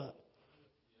scripture up?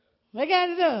 They got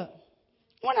it up.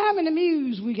 I wonder how many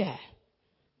mules we got.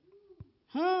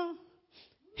 Huh?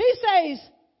 He says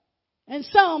in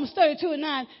Psalms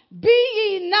 32:9, be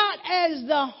ye not as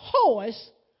the horse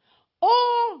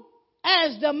or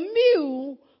as the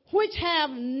mule which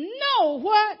have no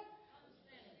what?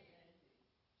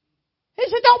 He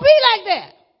said, don't be like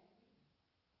that.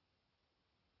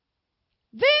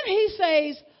 Then he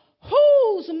says,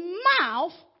 whose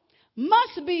mouth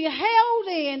must be held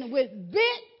in with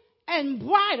bit and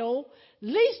bridle,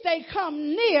 lest they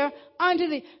come near unto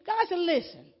thee. God said,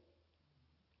 listen,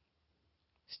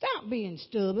 stop being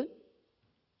stubborn.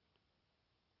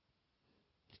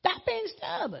 Stop being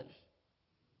stubborn.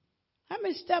 How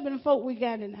many stubborn folk we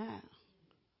got in the house?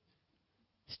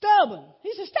 Stubborn.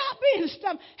 He said, stop being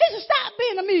stubborn. He said, stop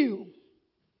being a mule.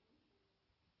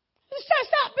 He said,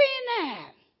 stop being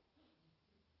that.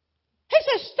 He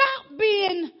said, stop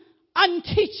being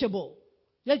unteachable.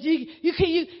 That have you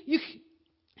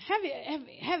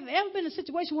ever been in a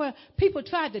situation where people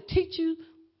tried to teach you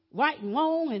right and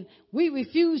wrong and we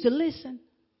refuse to listen?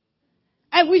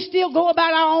 And we still go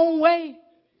about our own way?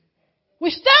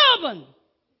 We're stubborn.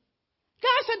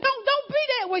 God said, don't be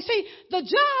that way. See, the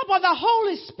job of the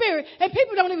Holy Spirit, and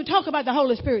people don't even talk about the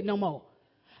Holy Spirit no more.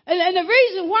 And the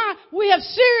reason why we have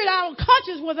seared our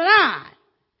conscience with an eye.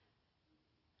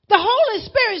 The Holy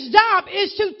Spirit's job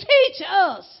is to teach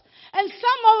us. And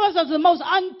some of us are the most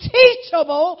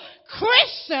unteachable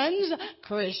Christians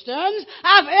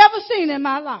I've ever seen in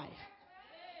my life.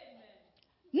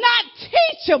 Not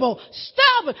teachable,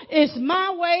 stubborn. It's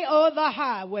my way or the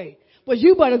highway. But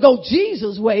you better go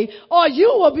Jesus' way or you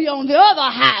will be on the other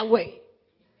highway.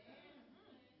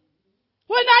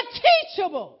 We're not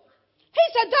teachable. He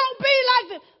said, don't be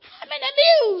like how many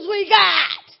mules we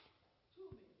got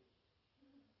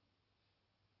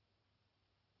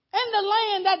in the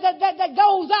land that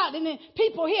goes out, and then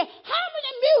people hear, how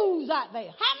many mules out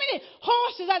there? How many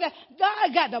horses out there?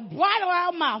 God got to bridle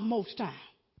our mouth most times.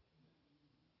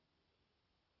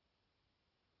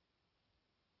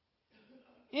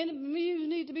 Any mules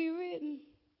need to be ridden?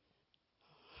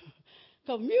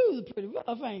 Because mules are pretty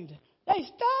rough, ain't they? They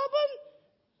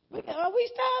stubborn? Are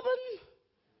we stubborn?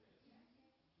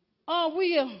 Are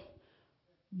we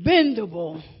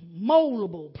bendable,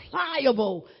 moldable,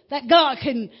 pliable, that God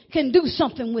can do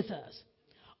something with us?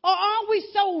 Or are we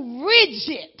so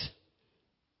rigid?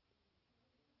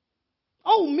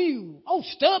 Oh, mule. Oh,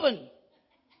 stubborn.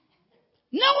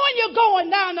 Knowing you're going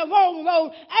down the wrong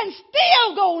road and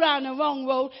still go down the wrong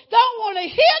road. Don't want to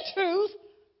hear truth.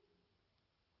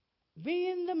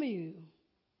 Being the mule.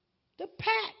 The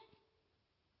pack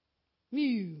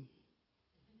mule.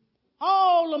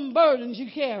 All them burdens you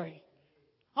carry.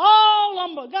 All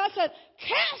them. God said,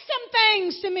 cast some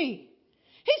things to me.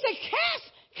 He said,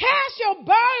 cast your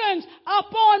burdens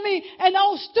upon me. And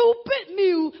old stupid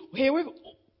mule, here we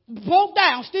broke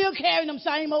down, still carrying them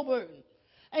same old burdens.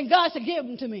 And God said, give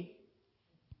them to me.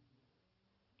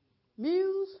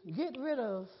 Mules, get rid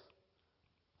of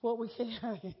what we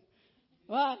carry.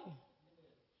 Right?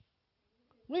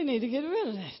 We need to get rid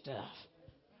of that stuff.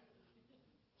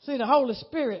 See, the Holy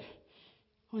Spirit,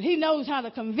 when He knows how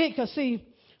to convict, because see,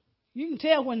 you can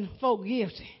tell when folk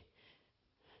guilty.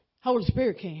 Holy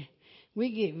Spirit can. We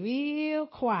get real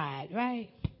quiet, right?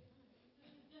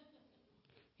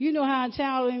 You know how a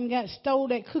child even stole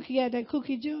that cookie out of that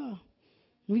cookie jar?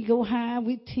 We go high,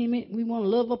 we timid, we want to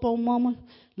love up on mama,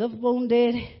 love up on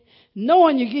daddy,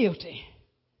 knowing you're guilty.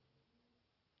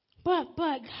 But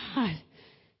God,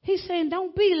 He's saying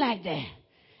don't be like that.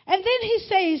 And then He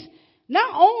says,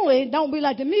 not only don't be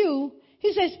like the mule,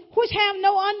 He says, which have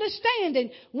no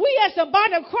understanding. We as the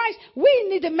body of Christ, we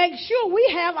need to make sure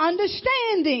we have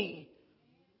understanding.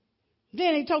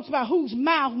 Then he talks about whose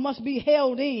mouth must be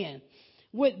held in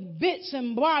with bits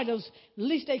and bridles,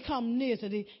 lest they come near to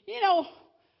thee. You know,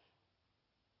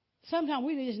 sometimes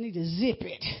we just need to zip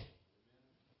it.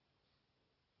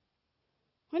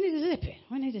 We need to zip it.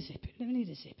 We need to zip it. We need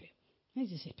to zip it. We need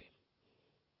to zip it.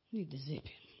 We need to zip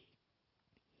it.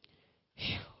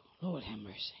 Whew, Lord have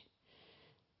mercy.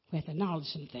 We have to acknowledge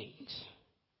some things.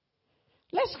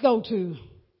 Let's go to,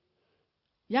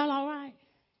 y'all all right?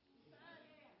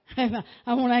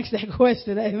 I want to ask that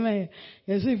question, amen.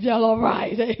 And see if y'all all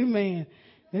right, amen.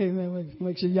 Amen.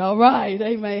 Make sure y'all right,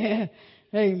 amen.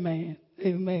 Amen.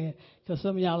 Amen. Because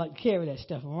some of y'all like to carry that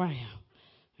stuff around.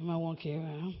 You might want to carry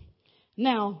around.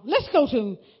 Now, let's go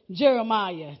to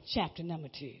Jeremiah chapter number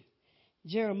 2.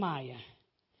 Jeremiah.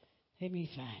 Let me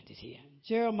find it here.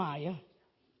 Jeremiah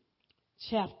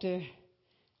chapter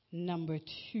number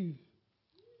 2.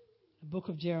 The book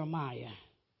of Jeremiah.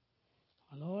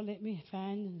 Lord, let me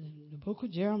find the book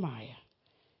of Jeremiah,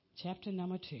 chapter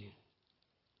number 2.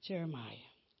 Jeremiah.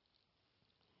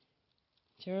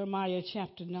 Jeremiah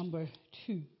chapter number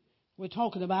 2. We're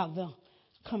talking about the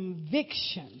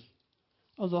conviction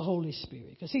of the Holy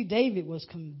Spirit. Because see, David was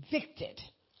convicted.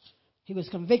 He was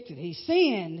convicted. He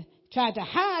sinned, tried to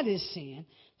hide his sin.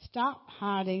 Stop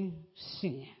hiding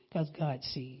sin, because God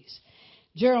sees.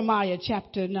 Jeremiah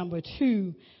chapter number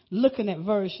 2, looking at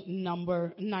verse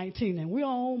number 19. And we're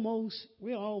almost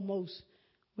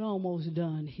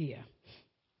done here.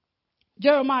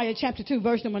 Jeremiah chapter 2,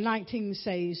 verse number 19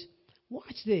 says,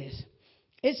 watch this.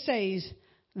 It says,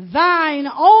 thine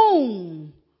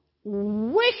own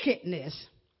wickedness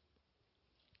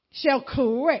shall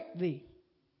correct thee.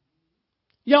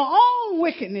 Your own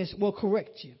wickedness will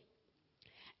correct you.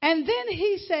 And then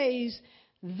he says,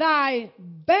 thy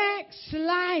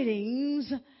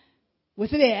backslidings,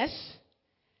 with an S,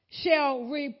 shall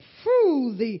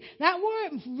reprove thee. That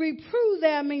word reprove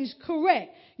there means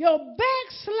correct. Your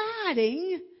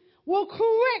backsliding will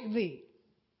correct thee.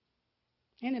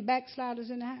 Any backsliders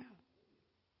in the house?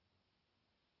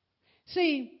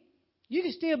 See, you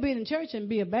can still be in church and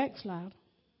be a backslider.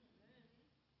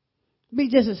 Be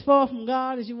just as far from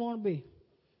God as you want to be.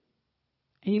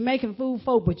 And you're making fool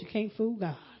folk, but you can't fool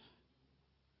God.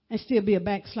 And still be a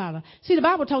backslider. See, the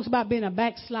Bible talks about being a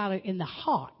backslider in the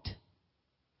heart.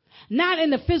 Not in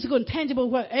the physical and tangible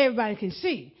what everybody can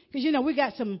see. Because, you know, we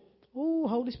got some, ooh,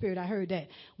 Holy Spirit, I heard that.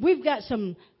 We've got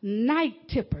some night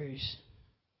tippers.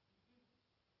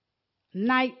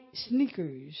 Night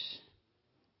sneakers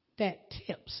that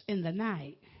tips in the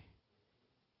night.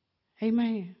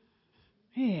 Amen.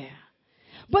 Yeah.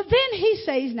 But then he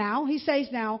says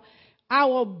now,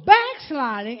 our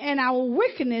backsliding and our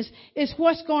wickedness is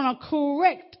what's going to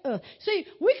correct us. See,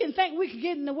 we can think we can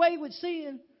get in the way with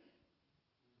sin.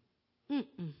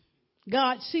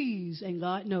 God sees and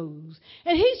God knows.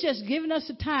 And he's just giving us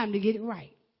the time to get it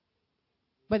right.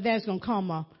 But there's going to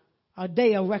come a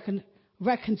day of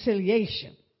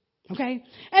reconciliation. Okay?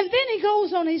 And then he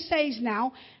goes on, he says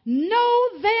now, know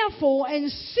therefore and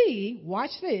see,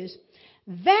 watch this,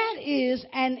 that is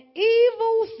an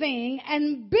evil thing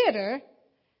and bitter,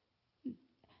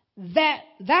 that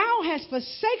thou hast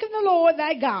forsaken the Lord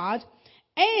thy God,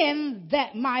 and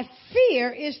that my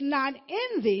fear is not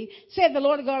in thee, said the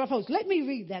Lord God of hosts. Let me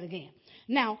read that again.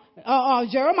 Now,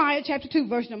 Jeremiah chapter 2,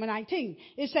 verse number 19.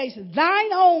 It says,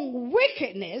 thine own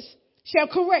wickedness shall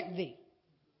correct thee.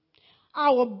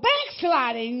 Our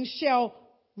backsliding shall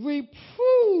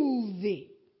reprove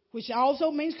thee, which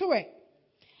also means correct.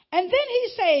 And then he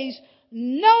says,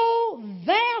 know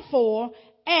therefore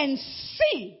and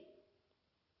see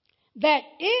that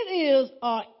it is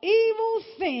an evil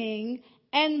thing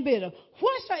and bitter.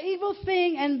 What's an evil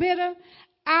thing and bitter?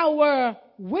 Our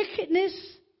wickedness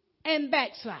and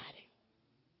backsliding.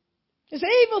 It's an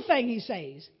evil thing, he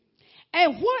says.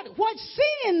 And what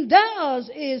sin does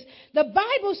is, the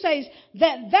Bible says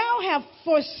that thou have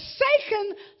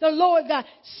forsaken the Lord God.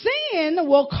 Sin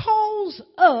will cause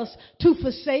us to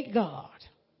forsake God.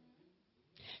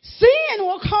 Sin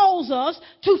will cause us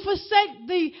to forsake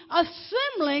the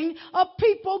assembling of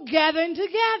people gathering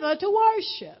together to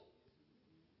worship.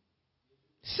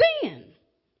 Sin.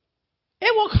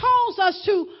 It will cause us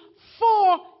to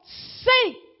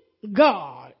forsake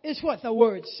God, is what the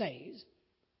word says.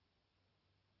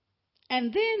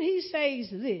 And then he says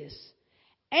this,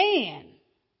 and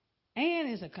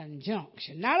is a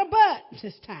conjunction, not a but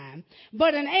this time,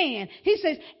 but an and. He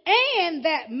says, and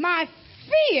that my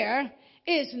fear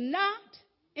is not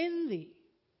in thee.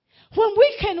 When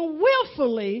we can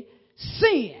willfully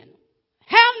sin,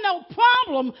 have no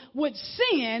problem with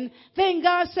sin, then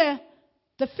God said,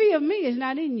 the fear of me is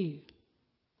not in you.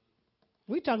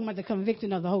 We're talking about the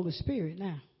convicting of the Holy Spirit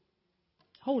now.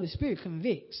 Holy Spirit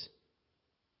convicts.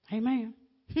 Amen.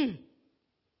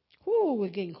 Whoo, we're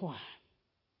getting quiet.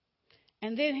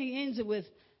 And then he ends it with,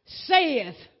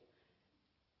 saith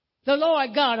the Lord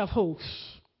God of hosts.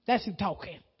 That's who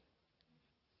talking.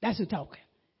 That's who talking.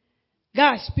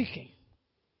 God speaking.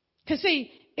 Because see,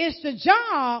 it's the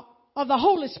job of the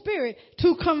Holy Spirit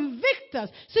to convict us.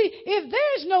 See, if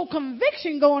there's no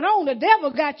conviction going on, the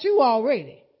devil got you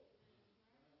already.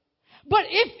 But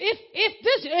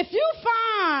if you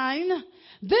find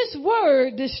this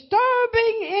word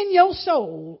disturbing in your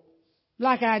soul,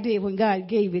 like I did when God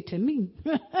gave it to me,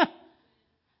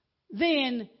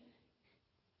 then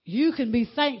you can be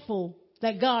thankful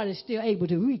that God is still able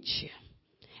to reach you.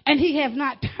 And he have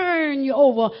not turned you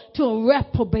over to a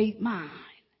reprobate mind.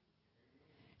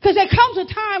 Because there comes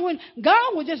a time when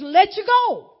God will just let you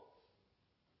go.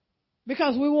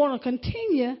 Because we want to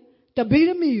continue to be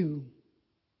the mule.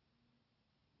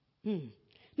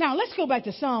 Now, let's go back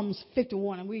to Psalms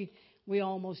 51. And we're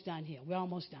almost done here. We're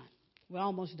almost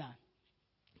done.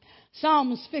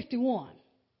 Psalms 51.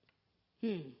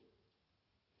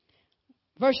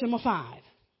 Verse number 5.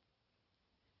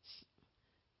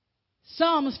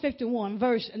 Psalms 51,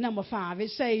 verse number 5.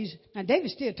 It says, now David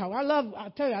still talking. I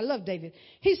love David.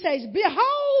 He says,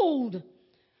 behold,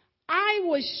 I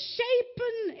was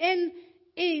shapen in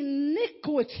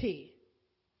iniquity.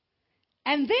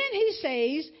 And then he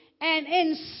says, and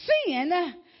in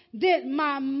sin did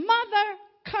my mother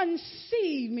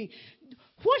conceive me.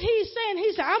 What he's saying,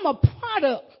 he said, I'm a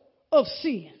product of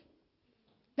sin.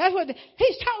 That's what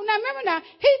he's talking. Now remember now,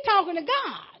 he's talking to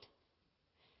God.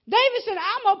 David said,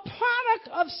 I'm a product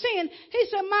of sin. He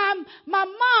said, my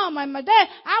mom and my dad,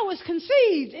 I was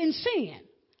conceived in sin.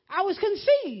 I was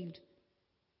conceived.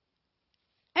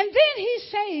 And then he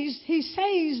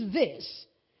says this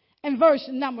in verse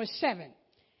number 7.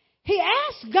 He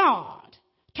asked God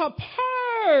to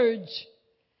purge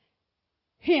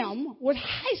him with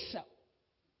hyssop.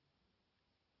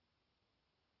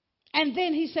 And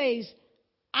then he says,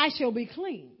 I shall be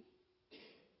clean.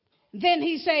 Then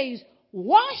he says,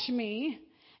 wash me,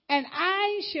 and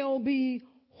I shall be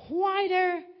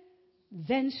whiter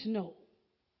than snow.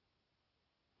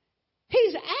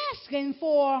 He's asking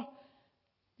for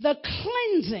the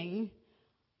cleansing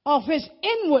of his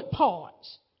inward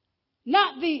parts,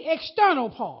 not the external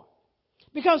part.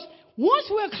 Because once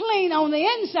we're clean on the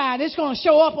inside, it's going to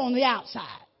show up on the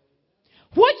outside.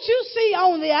 What you see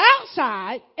on the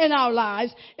outside in our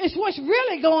lives is what's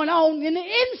really going on in the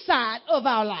inside of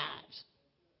our lives.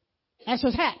 That's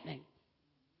what's happening.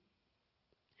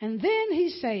 And then he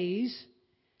says,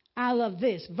 I love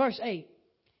this, verse 8.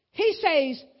 He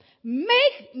says,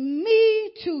 make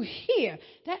me to hear.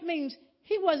 That means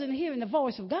he wasn't hearing the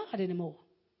voice of God anymore.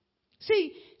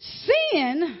 See,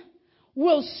 sin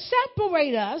will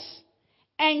separate us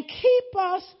and keep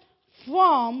us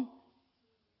from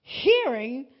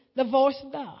hearing the voice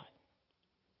of God.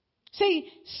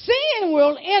 See, sin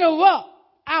will interrupt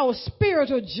our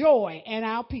spiritual joy and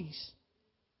our peace.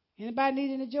 Anybody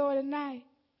need any joy tonight?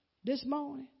 This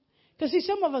morning? Because see,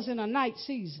 some of us in a night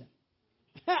season.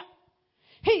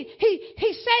 He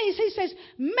says,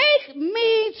 make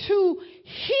me to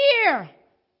hear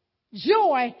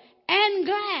joy and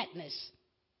gladness.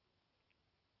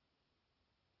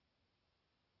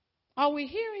 Are we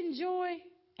hearing joy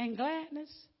and gladness?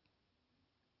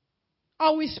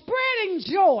 Are we spreading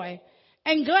joy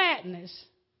and gladness?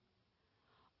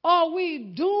 Are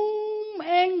we doom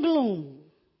and gloom?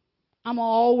 I'm going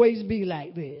to always be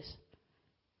like this.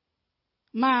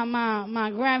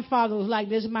 My grandfather was like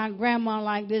this. My grandma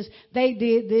like this. They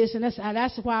did this. And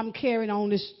that's why I'm carrying on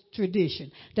this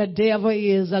tradition. The devil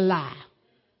is a lie.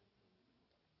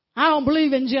 I don't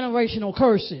believe in generational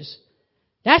curses.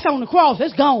 That's on the cross.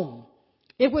 It's gone.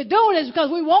 If we're doing this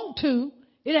because we want to,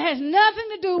 it has nothing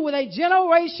to do with a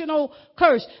generational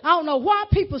curse. I don't know why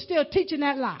people still teaching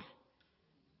that lie.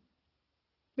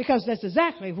 Because that's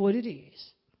exactly what it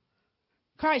is.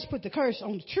 Christ put the curse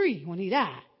on the tree when he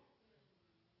died.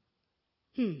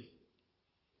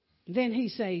 Then he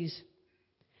says,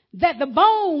 that the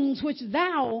bones which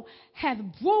thou hast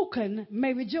broken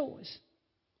may rejoice.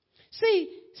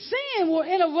 See, sin will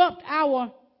interrupt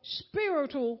our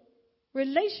spiritual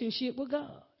relationship with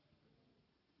God.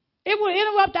 It will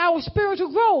interrupt our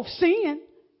spiritual growth, sin.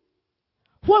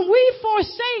 When we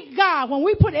forsake God, when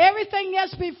we put everything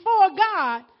else before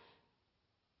God,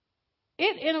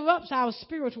 it interrupts our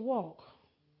spiritual walk.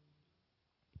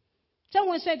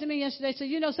 Someone said to me yesterday,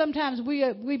 said, sometimes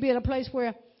we be at a place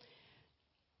where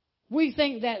we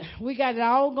think that we got it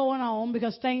all going on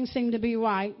because things seem to be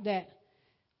right, that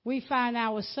we find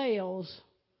ourselves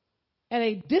at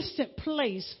a distant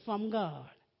place from God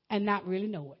and not really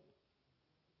know it.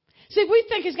 See, we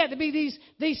think it's got to be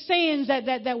these sins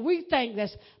that we think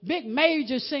that's big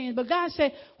major sins. But God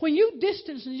said, when you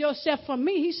distance yourself from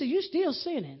me, he said, you're still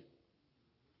sinning.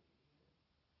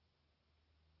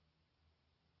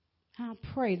 I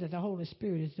pray that the Holy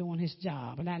Spirit is doing his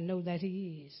job, and I know that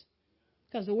he is.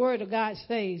 Because the word of God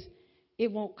says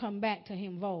it won't come back to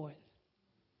him void.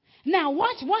 Now,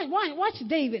 watch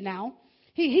David now.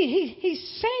 He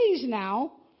says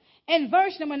now, in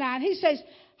verse number 9, he says,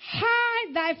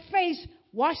 hide thy face.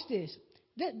 Watch this.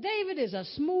 David is a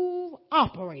smooth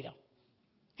operator.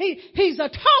 He's a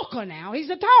talker now. He's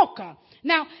a talker.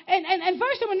 Now, and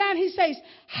verse number 9, he says,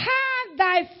 hide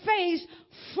thy face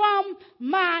from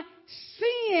my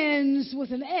sins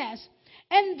with an S.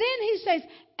 And then he says,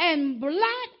 and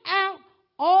blot out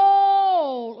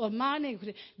all of my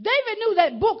iniquity. David knew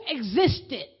that book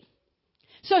existed.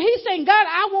 So he's saying, God,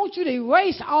 I want you to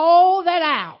erase all that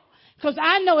out. Because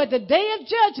I know at the day of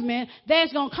judgment,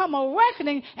 there's going to come a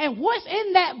reckoning, and what's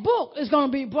in that book is going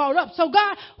to be brought up. So,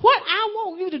 God, what I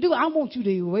want you to do, I want you to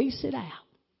erase it out.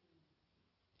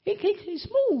 He's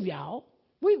smooth, y'all.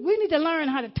 We need to learn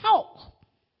how to talk.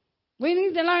 We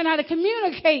need to learn how to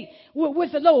communicate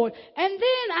with the Lord. And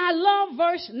then I love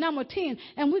verse number 10.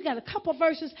 And we got a couple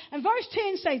verses. And verse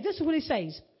 10 says, this is what he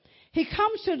says. He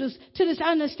comes to this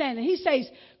understanding. He says,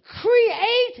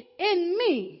 create in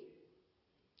me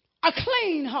a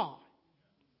clean heart.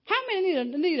 How many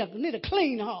need a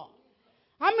clean heart?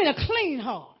 I mean a clean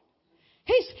heart.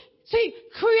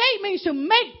 Create means to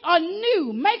make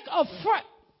anew, make afresh.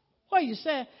 What you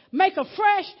said? Make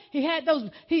afresh. He had those.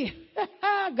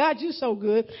 God, you so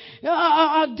good.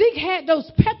 Dick had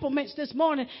those peppermints this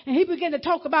morning, and he began to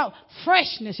talk about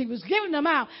freshness. He was giving them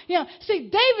out. See,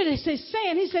 David is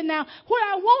saying. He said, "Now, what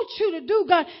I want you to do,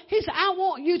 God," he said, "I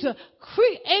want you to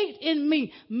create in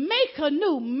me, make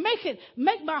anew,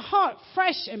 make my heart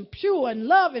fresh and pure and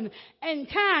loving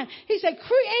and kind." He said,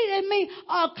 "Create in me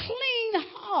a clean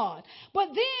heart." But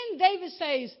then David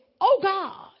says, "Oh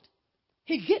God."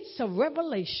 He gets a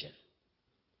revelation.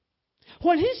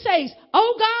 When he says,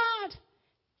 "Oh God,"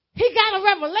 he got a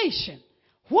revelation.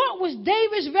 What was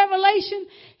David's revelation?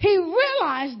 He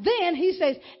realized then, he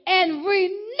says, and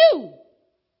renew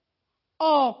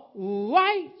a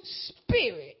right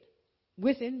spirit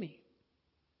within me.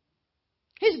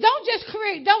 He said, don't just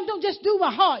create, don't just do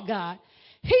my heart, God.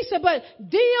 He said, but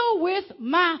deal with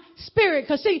my spirit.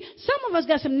 Because see, some of us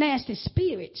got some nasty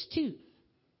spirits too.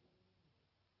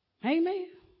 Amen.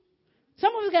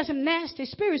 Some of us got some nasty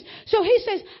spirits. So he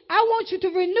says, I want you to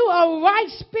renew a right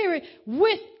spirit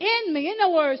within me. In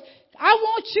other words, I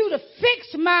want you to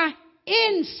fix my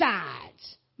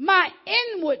insides, my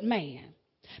inward man.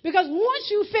 Because once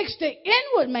you fix the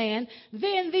inward man,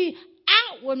 then the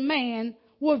outward man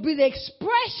will be the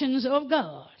expressions of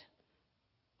God.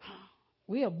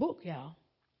 We're a book, y'all.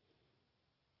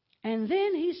 And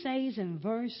then he says in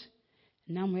verse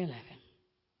number 11.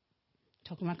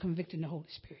 Talking about convicting the Holy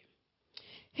Spirit.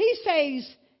 He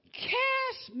says,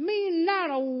 cast me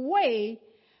not away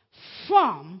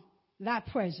from thy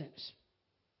presence.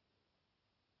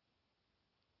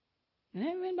 And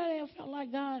anybody ever felt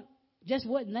like God just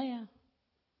wasn't there?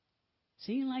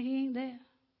 Seemed like he ain't there?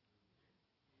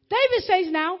 David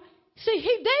says now,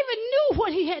 David knew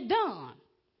what he had done.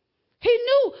 He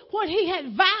knew what he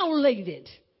had violated.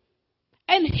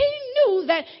 And he knew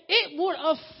that it would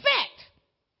affect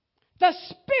the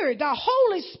Spirit, the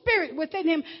Holy Spirit within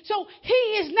him. So he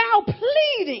is now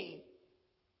pleading.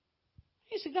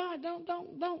 He said, God,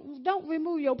 don't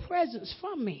remove your presence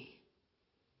from me.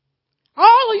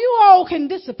 All of you all can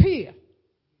disappear.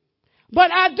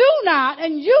 But I do not,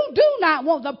 and you do not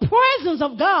want the presence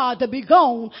of God to be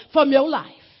gone from your life.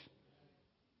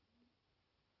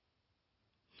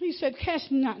 He said,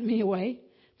 cast not me away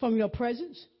from your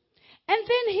presence. And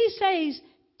then he says,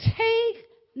 take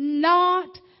not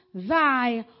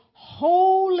thy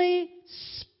Holy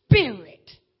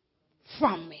Spirit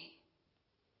from me.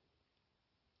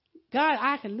 God,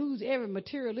 I can lose every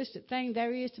materialistic thing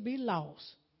there is to be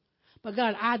lost. But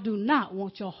God, I do not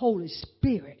want your Holy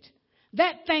Spirit.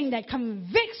 That thing that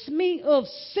convicts me of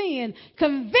sin,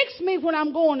 convicts me when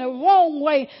I'm going the wrong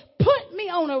way, put me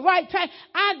on the right track.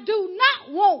 I do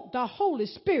not want the Holy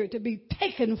Spirit to be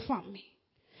taken from me.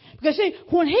 Because see,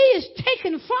 when he is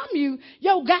taken from you,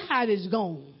 your God is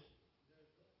gone.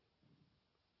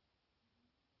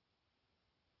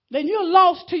 Then you're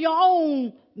lost to your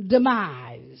own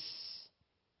demise.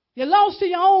 You're lost to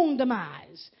your own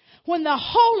demise. When the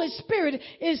Holy Spirit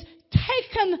is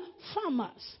taken from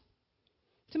us.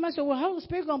 Somebody said, well, Holy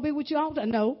Spirit going to be with you all the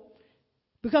time. No.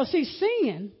 Because, see,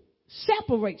 sin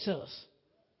separates us.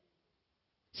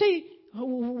 See,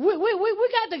 we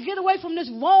got to get away from this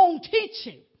wrong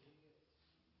teaching.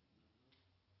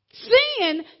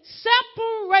 Sin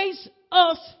separates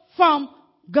us from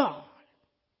God.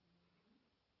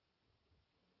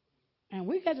 And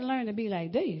we got to learn to be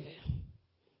like David.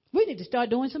 We need to start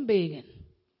doing some begging.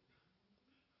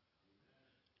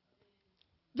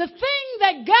 The thing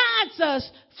that guides us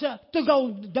to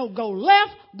don't go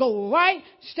left, go right,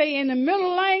 stay in the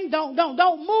middle lane, don't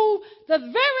move. The very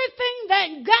thing that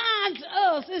guides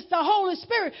us is the Holy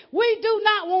Spirit. We do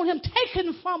not want him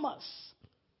taken from us.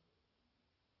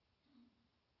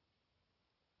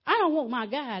 I don't want my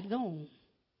guide gone.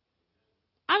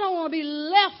 I don't want to be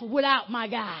left without my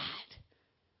guide,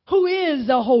 who is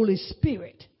the Holy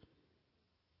Spirit.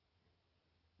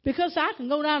 Because I can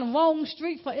go down the wrong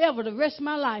street forever the rest of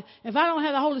my life. If I don't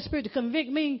have the Holy Spirit to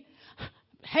convict me,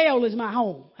 hell is my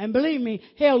home. And believe me,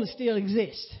 hell still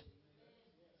exists.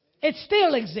 It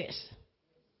still exists.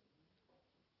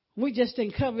 We just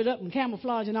didn't cover it up and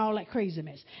camouflage and all that crazy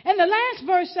mess. And the last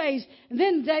verse says, and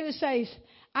then David says,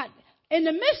 in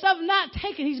the midst of not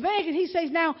taking, he's begging, he says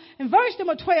now, in verse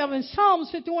number 12 in Psalms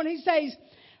 51, he says,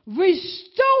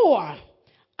 restore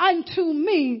unto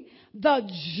me the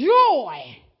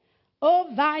joy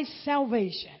of thy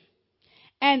salvation,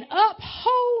 and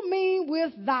uphold me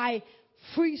with thy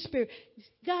free spirit.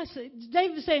 God said,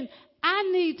 David saying, I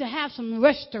need to have some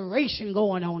restoration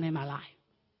going on in my life.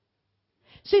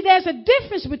 See, there's a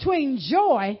difference between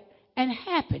joy and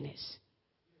happiness.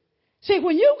 See,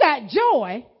 when you got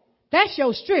joy, that's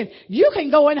your strength. You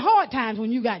can go in hard times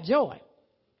when you got joy.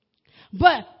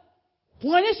 But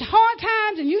when it's hard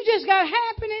times and you just got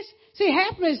happiness, see,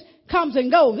 happiness comes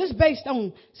and goes. It's based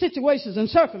on situations and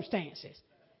circumstances.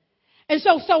 And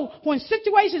so when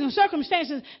situations and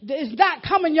circumstances is not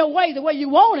coming your way the way you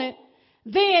want it,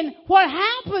 then what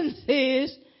happens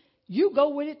is you go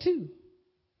with it too.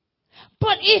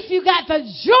 But if you got the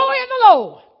joy of the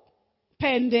Lord,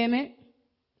 pandemic,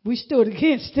 we stood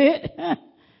against it.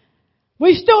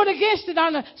 We stood against it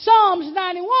on the Psalms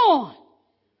 91.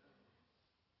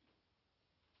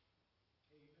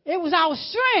 It was our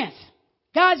strength.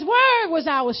 God's word was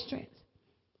our strength.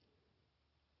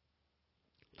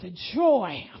 The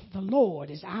joy of the Lord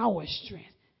is our strength.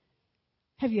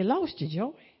 Have you lost your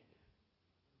joy?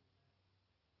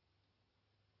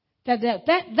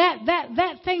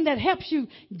 That thing that helps you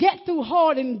get through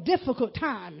hard and difficult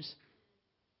times.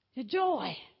 The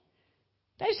joy.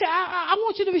 They say, I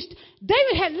want you to restore.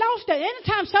 David had lost that.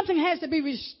 Anytime something has to be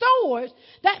restored,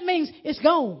 that means it's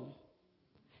gone.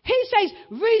 He says,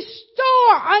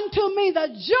 restore unto me the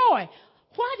joy.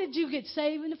 Why did you get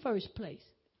saved in the first place?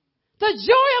 The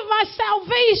joy of my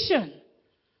salvation.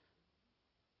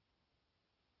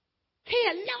 He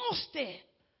had lost it.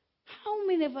 How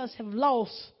many of us have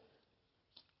lost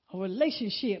a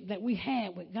relationship that we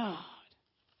had with God?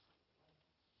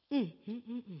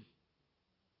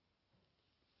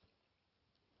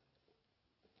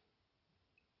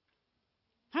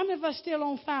 How many of us still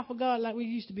on fire for God like we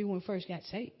used to be when we first got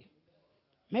saved?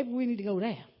 Maybe we need to go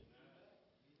there.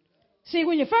 See,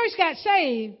 when you first got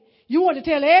saved, you want to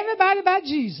tell everybody about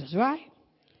Jesus, right?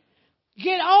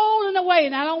 Get old in the way,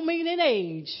 and I don't mean in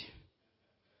age.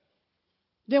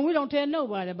 Then we don't tell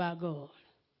nobody about God.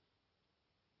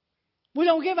 We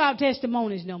don't give our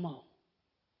testimonies no more.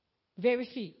 Very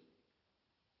few.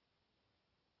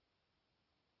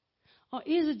 Or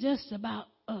is it just about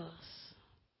us?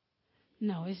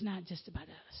 No, it's not just about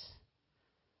us.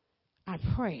 I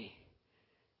pray,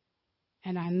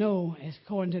 and I know, as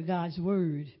according to God's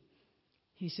word,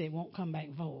 he said it won't come back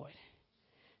void,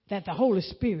 that the Holy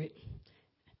Spirit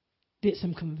did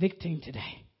some convicting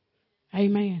today.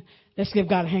 Amen. Let's give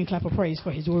God a hand clap of praise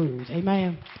for his words.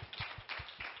 Amen.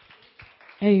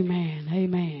 Amen.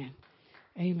 Amen.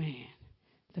 Amen.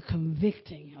 The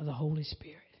convicting of the Holy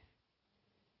Spirit.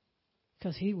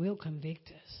 Because he will convict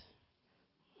us.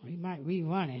 We might be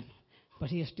running, but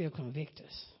he'll still convict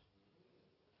us.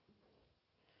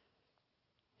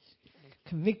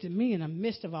 Convicted me in the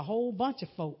midst of a whole bunch of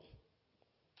folk.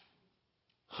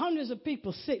 Hundreds of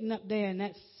people sitting up there in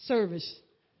that service.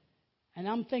 And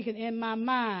I'm thinking in my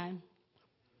mind,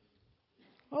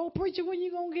 oh, preacher, when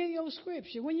you going to get your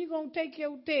scripture? When you going to take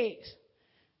your text?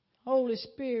 Holy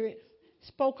Spirit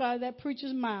spoke out of that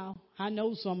preacher's mouth. I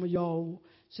know some of y'all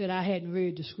said I hadn't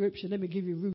read the scripture. Let me give you